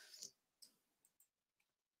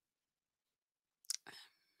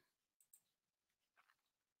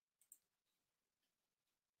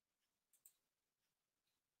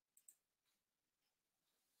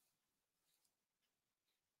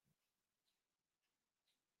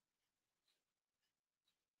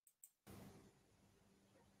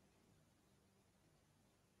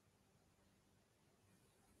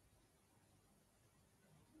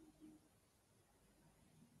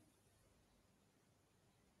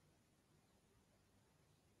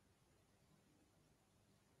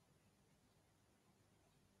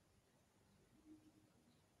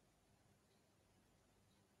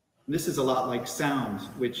 And this is a lot like sound,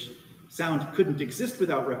 which sound couldn't exist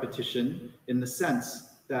without repetition, in the sense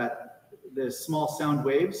that the small sound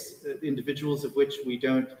waves, individuals of which we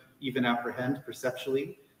don't even apprehend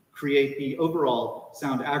perceptually, create the overall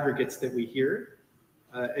sound aggregates that we hear,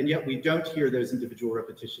 and yet we don't hear those individual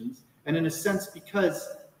repetitions. And in a sense, because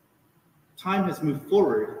time has moved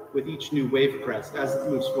forward with each new wave crest, as it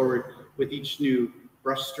moves forward with each new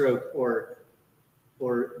brushstroke or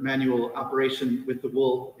manual operation with the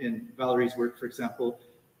wool in Valerie's work, for example,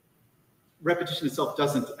 repetition itself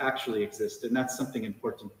doesn't actually exist, and that's something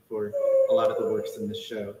important for a lot of the works in this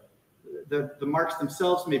show. The marks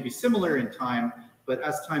themselves may be similar in time, but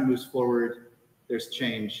as time moves forward, there's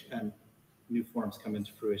change and new forms come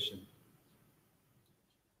into fruition.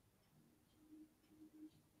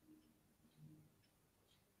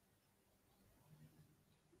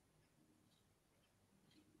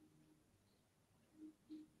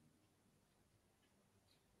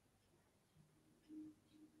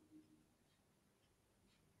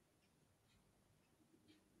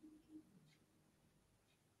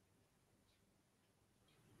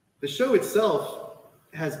 The show itself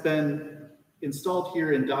has been installed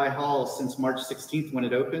here in Dye Hall since March 16th when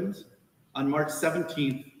it opened. On March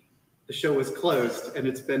 17th, the show was closed, and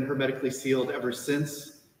it's been hermetically sealed ever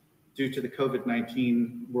since due to the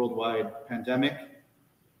COVID-19 worldwide pandemic.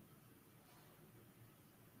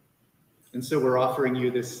 And so we're offering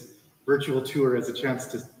you this virtual tour as a chance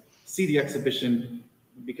to see the exhibition,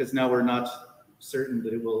 because now we're not certain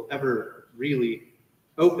that it will ever really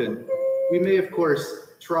open. We may, of course,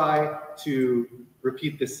 try to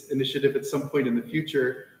repeat this initiative at some point in the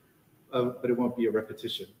future, but it won't be a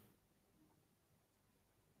repetition.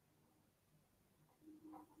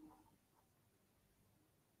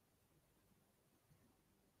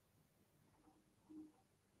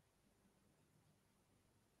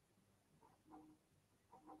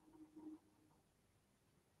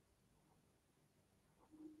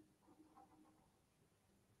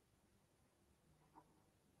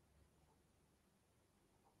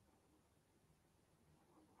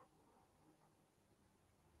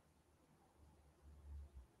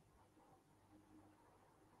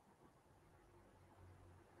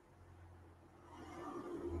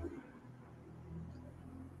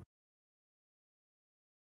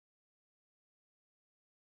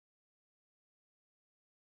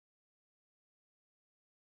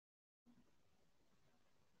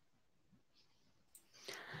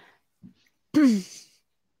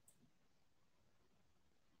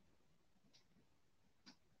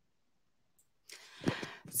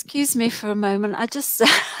 Excuse me for a moment. I just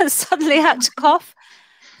suddenly had to cough.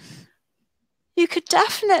 You could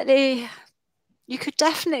definitely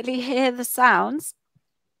hear the sounds,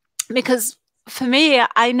 because for me,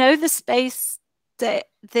 I know the space that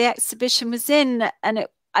the exhibition was in, and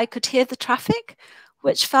I could hear the traffic,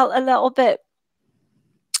 which felt a little bit,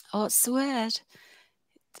 oh, what's the word?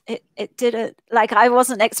 It didn't, like, I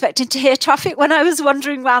wasn't expecting to hear traffic when I was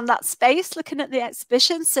wandering around that space looking at the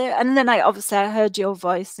exhibition. So, and then I heard your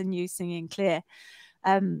voice and you singing clear.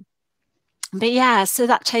 But yeah, so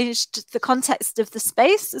that changed the context of the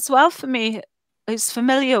space as well for me, who's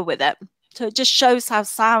familiar with it. So it just shows how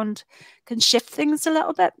sound can shift things a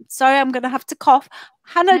little bit. Sorry, I'm going to have to cough.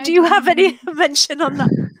 Hannah, No, do you have any mention on that?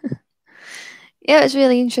 Yeah, it's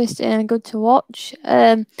really interesting and good to watch.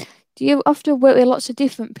 Do you often work with lots of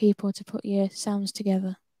different people to put your sounds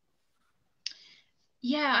together?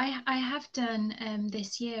 Yeah, I have done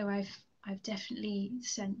this year. I've definitely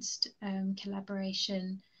sensed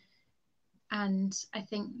collaboration, and I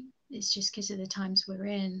think it's just because of the times we're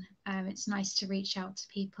in. It's nice to reach out to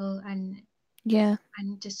people and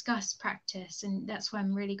discuss practice, and that's why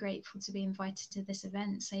I'm really grateful to be invited to this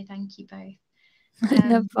event. So thank you both.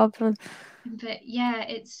 No problem. But yeah,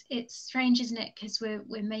 it's strange, isn't it? Because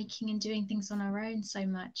we're making and doing things on our own so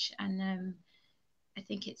much, and I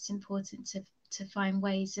think it's important to find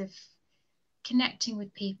ways of connecting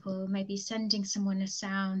with people, maybe sending someone a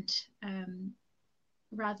sound,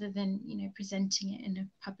 rather than, you know, presenting it in a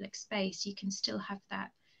public space. You can still have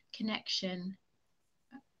that connection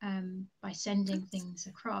by sending things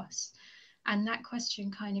across. And that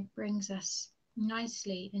question kind of brings us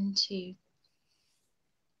nicely into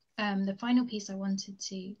the final piece I wanted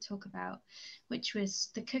to talk about, which was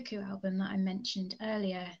the Cuckoo album that I mentioned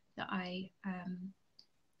earlier, that I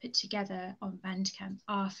put together on Bandcamp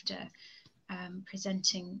after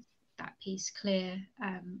presenting that piece Clear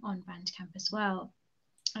on Bandcamp as well.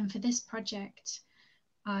 And for this project,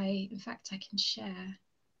 in fact, I can share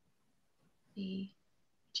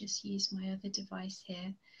just use my other device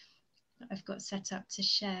here that I've got set up to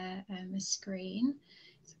share a screen.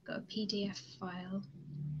 So I've got a PDF file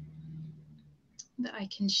that I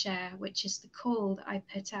can share, which is the call that I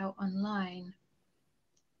put out online.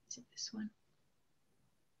 Is it this one?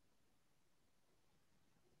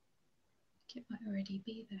 It might already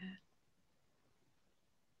be there.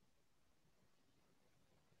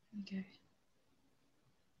 There we go.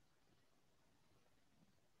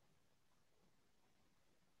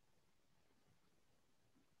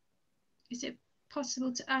 Is it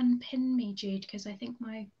possible to unpin me, Jude? Because I think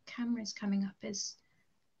my camera's coming up as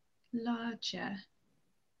larger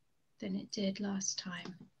than it did last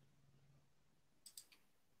time.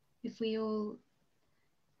 If we all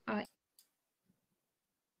are.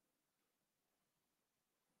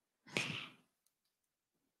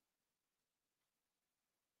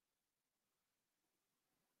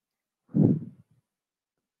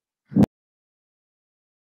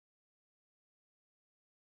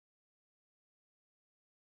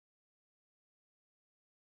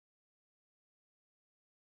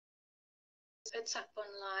 It's up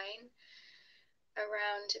online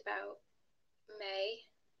around about May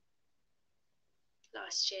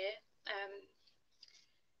last year,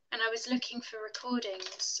 and I was looking for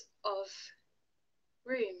recordings of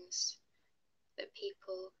rooms that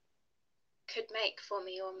people could make for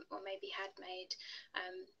me, or maybe had made,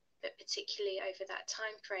 but particularly over that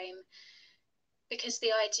time frame, because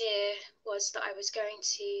the idea was that I was going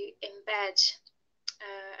to embed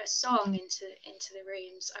a song into the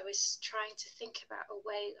rooms. I was trying to think about a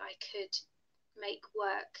way I could make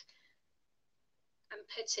work and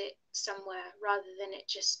put it somewhere, rather than it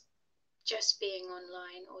just being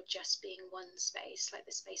online or just being one space, like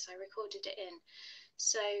the space I recorded it in.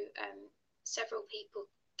 So several people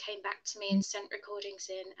came back to me and sent recordings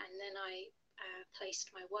in, and then I placed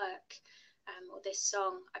my work, or this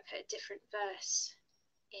song. I put a different verse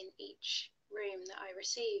in each room that I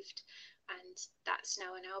received, and that's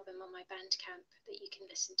now an album on my Bandcamp that you can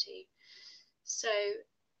listen to. So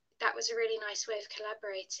that was a really nice way of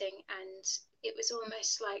collaborating, and it was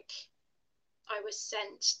almost like I was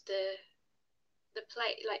sent the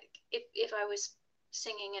play. Like if I was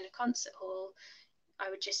singing in a concert hall, I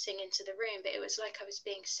would just sing into the room, but it was like I was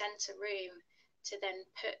being sent a room to then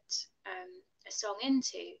put a song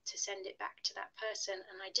into, to send it back to that person.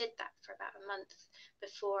 And I did that for about a month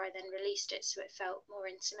before I then released it, so it felt more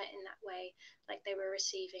intimate in that way, like they were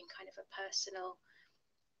receiving kind of a personal,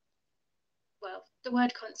 well, the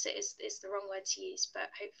word concert is the wrong word to use, but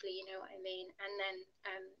hopefully you know what I mean. And then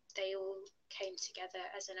they all came together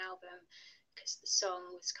as an album, because the song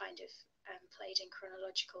was kind of played in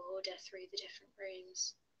chronological order through the different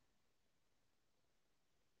rooms.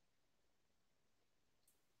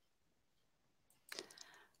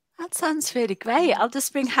 That sounds really great. I'll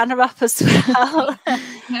just bring Hannah up as well.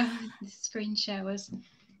 Yeah, the screen share was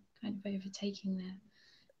kind of overtaking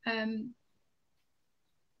there.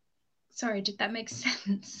 Sorry, did that make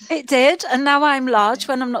sense? It did, and now I'm large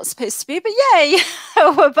when I'm not supposed to be, but yay,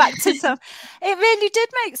 we're back to some. It really did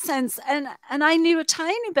make sense, and I knew a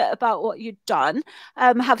tiny bit about what you'd done,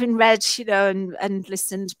 having read, you know, and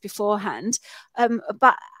listened beforehand,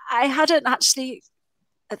 but I hadn't actually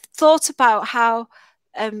thought about how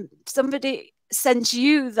somebody sends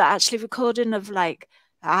you the actually recording of, like,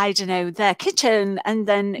 I don't know, their kitchen, and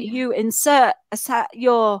then you insert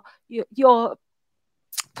your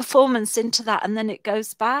performance into that, and then it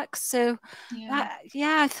goes back. So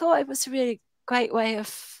I thought it was a really great way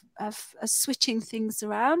of switching things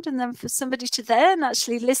around, and then for somebody to then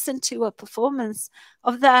actually listen to a performance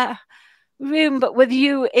of their room but with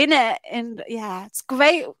you in it. And it's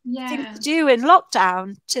great thing to do in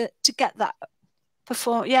lockdown, to get that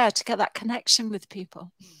to get that connection with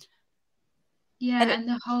people. And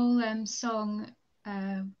the whole song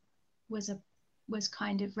was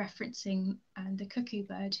kind of referencing the cuckoo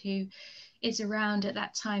bird, who is around at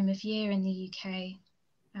that time of year in the UK,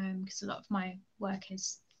 because a lot of my work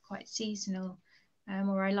is quite seasonal,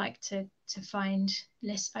 or I like to find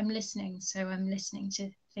I'm listening, so I'm listening to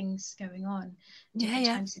things going on different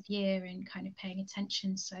times of year and kind of paying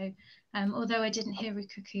attention. So although I didn't hear a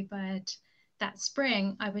cuckoo bird that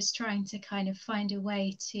spring, I was trying to kind of find a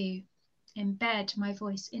way to embed my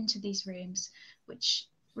voice into these rooms, which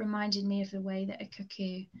reminded me of the way that a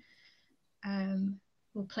cuckoo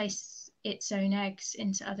will place its own eggs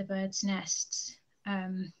into other birds' nests,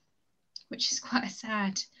 which is quite a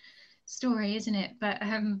sad story, isn't it? But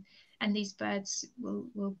and these birds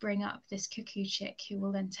will bring up this cuckoo chick, who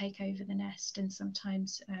will then take over the nest, and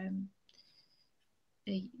sometimes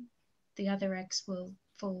the other eggs will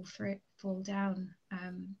fall down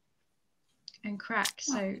and crack.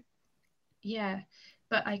 So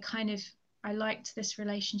but I liked this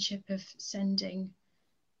relationship of sending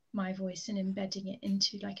my voice and embedding it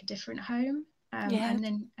into like a different home, and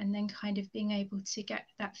then kind of being able to get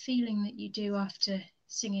that feeling that you do after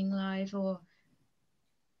singing live or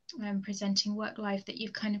presenting work live, that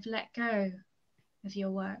you've kind of let go of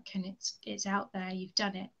your work and it's out there, you've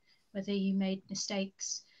done it. Whether you made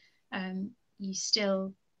mistakes, you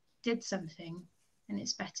still did something, and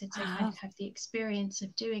it's better to kind of have the experience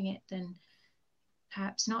of doing it than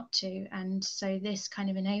perhaps not to. And so this kind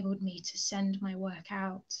of enabled me to send my work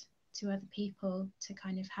out to other people to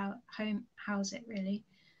kind of house it, really.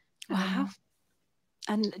 Wow.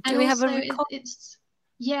 And and we have a also record?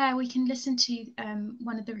 Yeah, we can listen to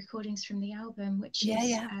one of the recordings from the album, which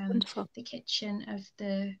is wonderful. The Kitchen of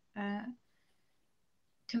the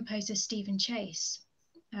composer Stephen Chase.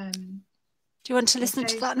 Do you want to listen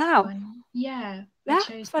to that now? Yeah, I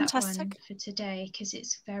chose fantastic. that one for today because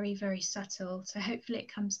it's very, very subtle. So hopefully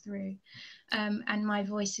it comes through. And my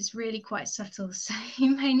voice is really quite subtle, so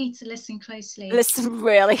you may need to listen closely. Listen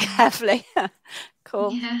really carefully.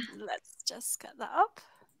 Cool. Yeah. Let's just get that up.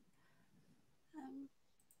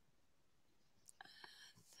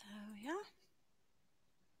 So, yeah.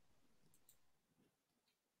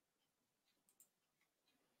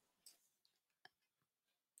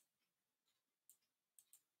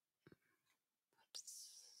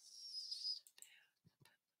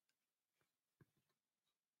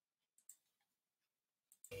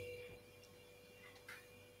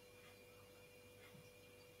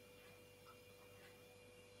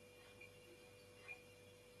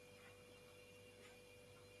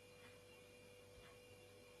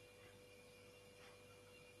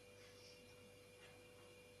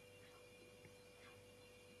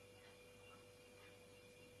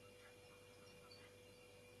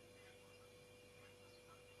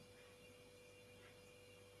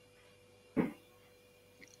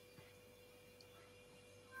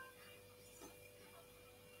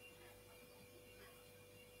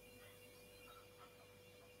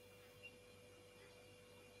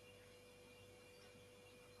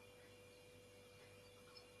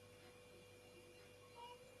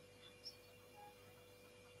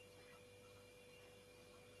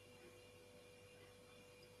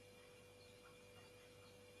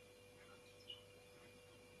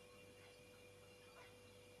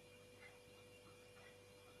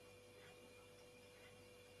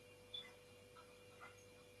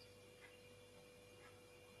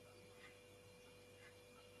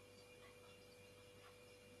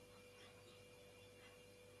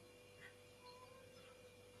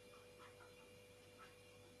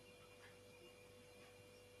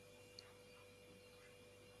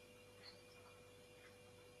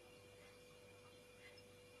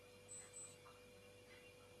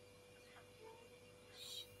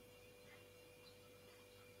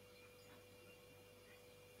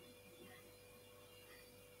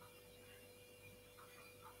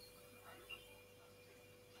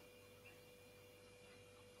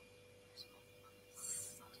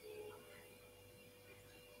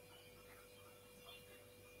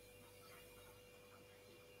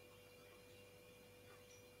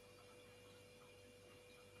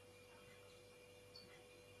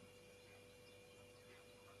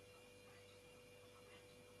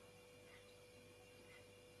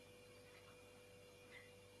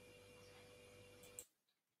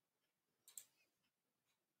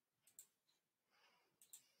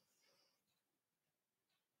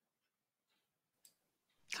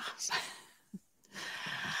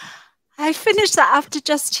 I finished that after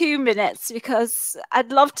just 2 minutes because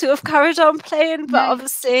I'd love to have carried on playing, but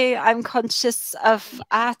obviously I'm conscious of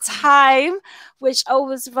our time, which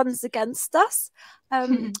always runs against us.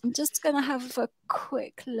 I'm just going to have a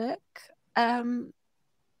quick look.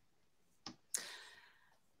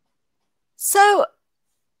 So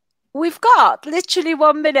we've got literally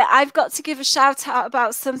 1 minute. I've got to give a shout out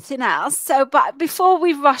about something else. So, but before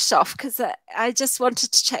we rush off, because I just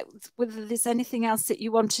wanted to check whether there's anything else that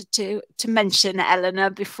you wanted to mention, Eleanor,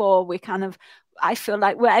 before we kind of, I feel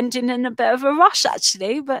like we're ending in a bit of a rush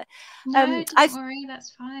actually, but no, don't worry,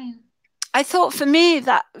 that's fine. I thought for me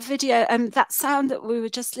that video and that sound that we were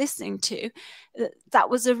just listening to, that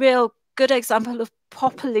was a real good example of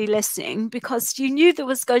properly listening, because you knew there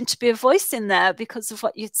was going to be a voice in there because of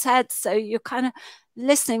what you'd said. So you're kind of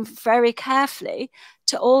listening very carefully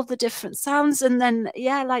to all the different sounds. And then,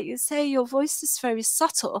 yeah, like you say, your voice is very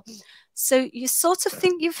subtle. So you sort of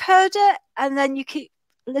think you've heard it, and then you keep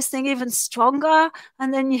listening even stronger,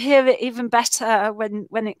 and then you hear it even better when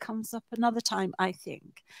it comes up another time, I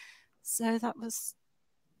think. So that was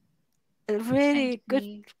a really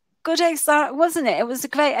good example, wasn't it? It was a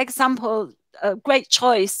great example, a great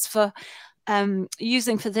choice for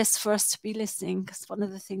using for this for us to be listening, because one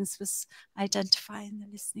of the things was identifying the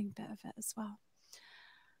listening bit of it as well.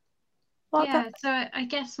 So I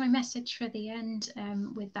guess my message for the end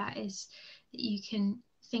with that is that you can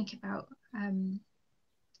think about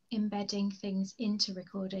embedding things into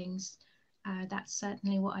recordings. That's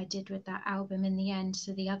certainly what I did with that album in the end.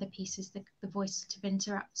 So the other pieces, the voice sort of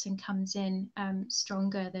interrupts and comes in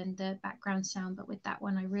stronger than the background sound. But with that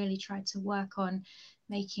one, I really tried to work on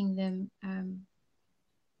making them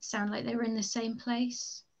sound like they were in the same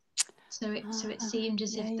place. So it seemed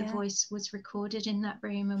as if the voice was recorded in that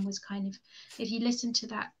room and was kind of, if you listen to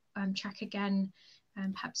that track again,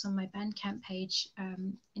 perhaps on my Bandcamp page,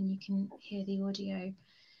 and you can hear the audio,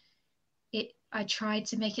 I tried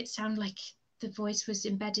to make it sound like the voice was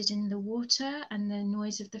embedded in the water and the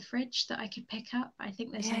noise of the fridge that I could pick up. I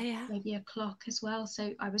think there's maybe a clock as well.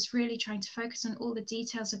 So I was really trying to focus on all the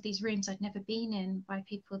details of these rooms I'd never been in by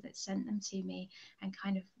people that sent them to me and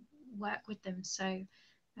kind of work with them. So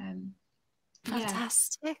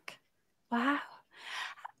fantastic. Wow.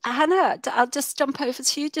 Hannah, I'll just jump over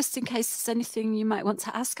to you just in case there's anything you might want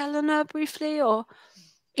to ask Eleanor briefly. Or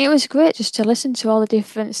it was great just to listen to all the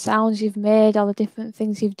different sounds you've made, all the different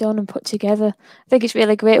things you've done and put together. I think it's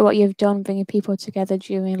really great what you've done, bringing people together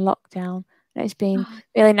during lockdown. And it's been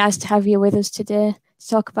really nice to have you with us today to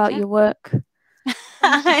talk about your work.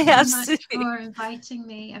 Thank you so much for inviting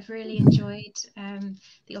me. I've really enjoyed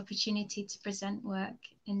the opportunity to present work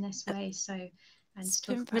in this way. And to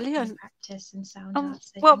talk about my practice and sound art.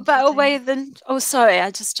 So what better way than... Oh, sorry, I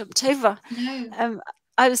just jumped over. No.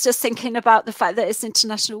 I was just thinking about the fact that it's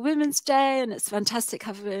International Women's Day, and it's fantastic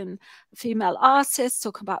having a female artist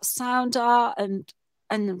talk about sound art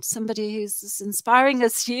and somebody who's as inspiring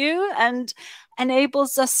as you and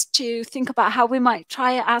enables us to think about how we might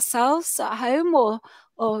try it ourselves at home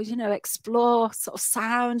or you know, explore sort of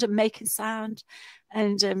sound and making sound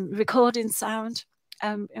and recording sound.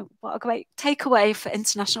 What a great takeaway for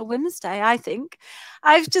International Women's Day, I think.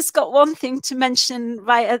 I've just got one thing to mention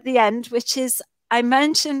right at the end, which is I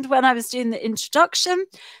mentioned when I was doing the introduction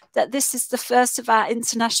that this is the first of our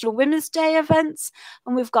International Women's Day events,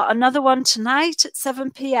 and we've got another one tonight at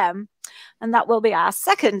 7 p.m. and that will be our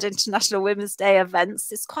second International Women's Day events.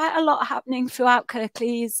 There's quite a lot happening throughout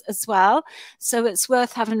Kirklees as well, so it's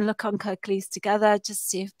worth having a look on Kirklees Together just to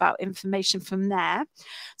see about information from there.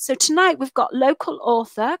 So tonight we've got local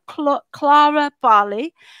author Clara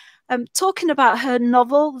Barley talking about her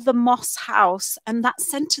novel, The Moss House, and that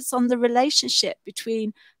centres on the relationship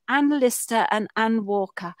between Anne Lister and Anne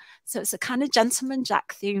Walker. So it's a kind of Gentleman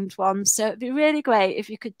Jack themed one. So it'd be really great if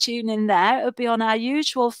you could tune in there. It'll be on our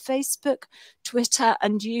usual Facebook, Twitter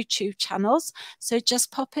and YouTube channels. So just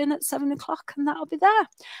pop in at 7 o'clock and that'll be there.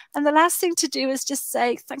 And the last thing to do is just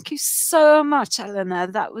say thank you so much, Eleanor.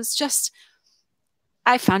 That was just...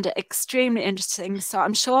 I found it extremely interesting. So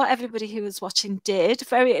I'm sure everybody who was watching did.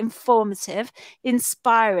 Very informative,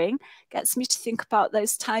 inspiring, gets me to think about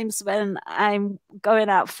those times when I'm going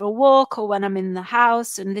out for a walk or when I'm in the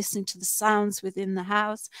house and listening to the sounds within the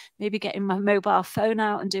house, maybe getting my mobile phone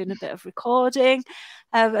out and doing a bit of recording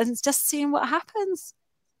and just seeing what happens.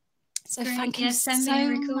 So great. Thank you send so me a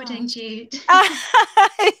recording, much. Jude.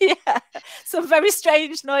 Yeah, some very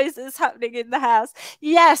strange noises happening in the house.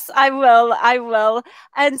 Yes, I will.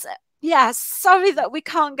 And yeah, sorry that we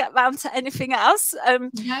can't get round to anything else.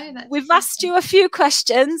 No, we've asked you a few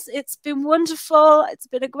questions. It's been wonderful. It's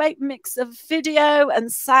been a great mix of video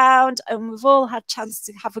and sound, and we've all had a chance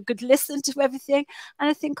to have a good listen to everything. And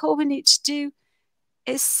I think all we need to do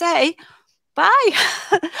is say bye.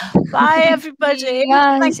 Bye, everybody.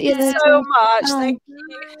 Bye. Thank you so much. Bye. Thank you.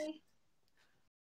 Bye.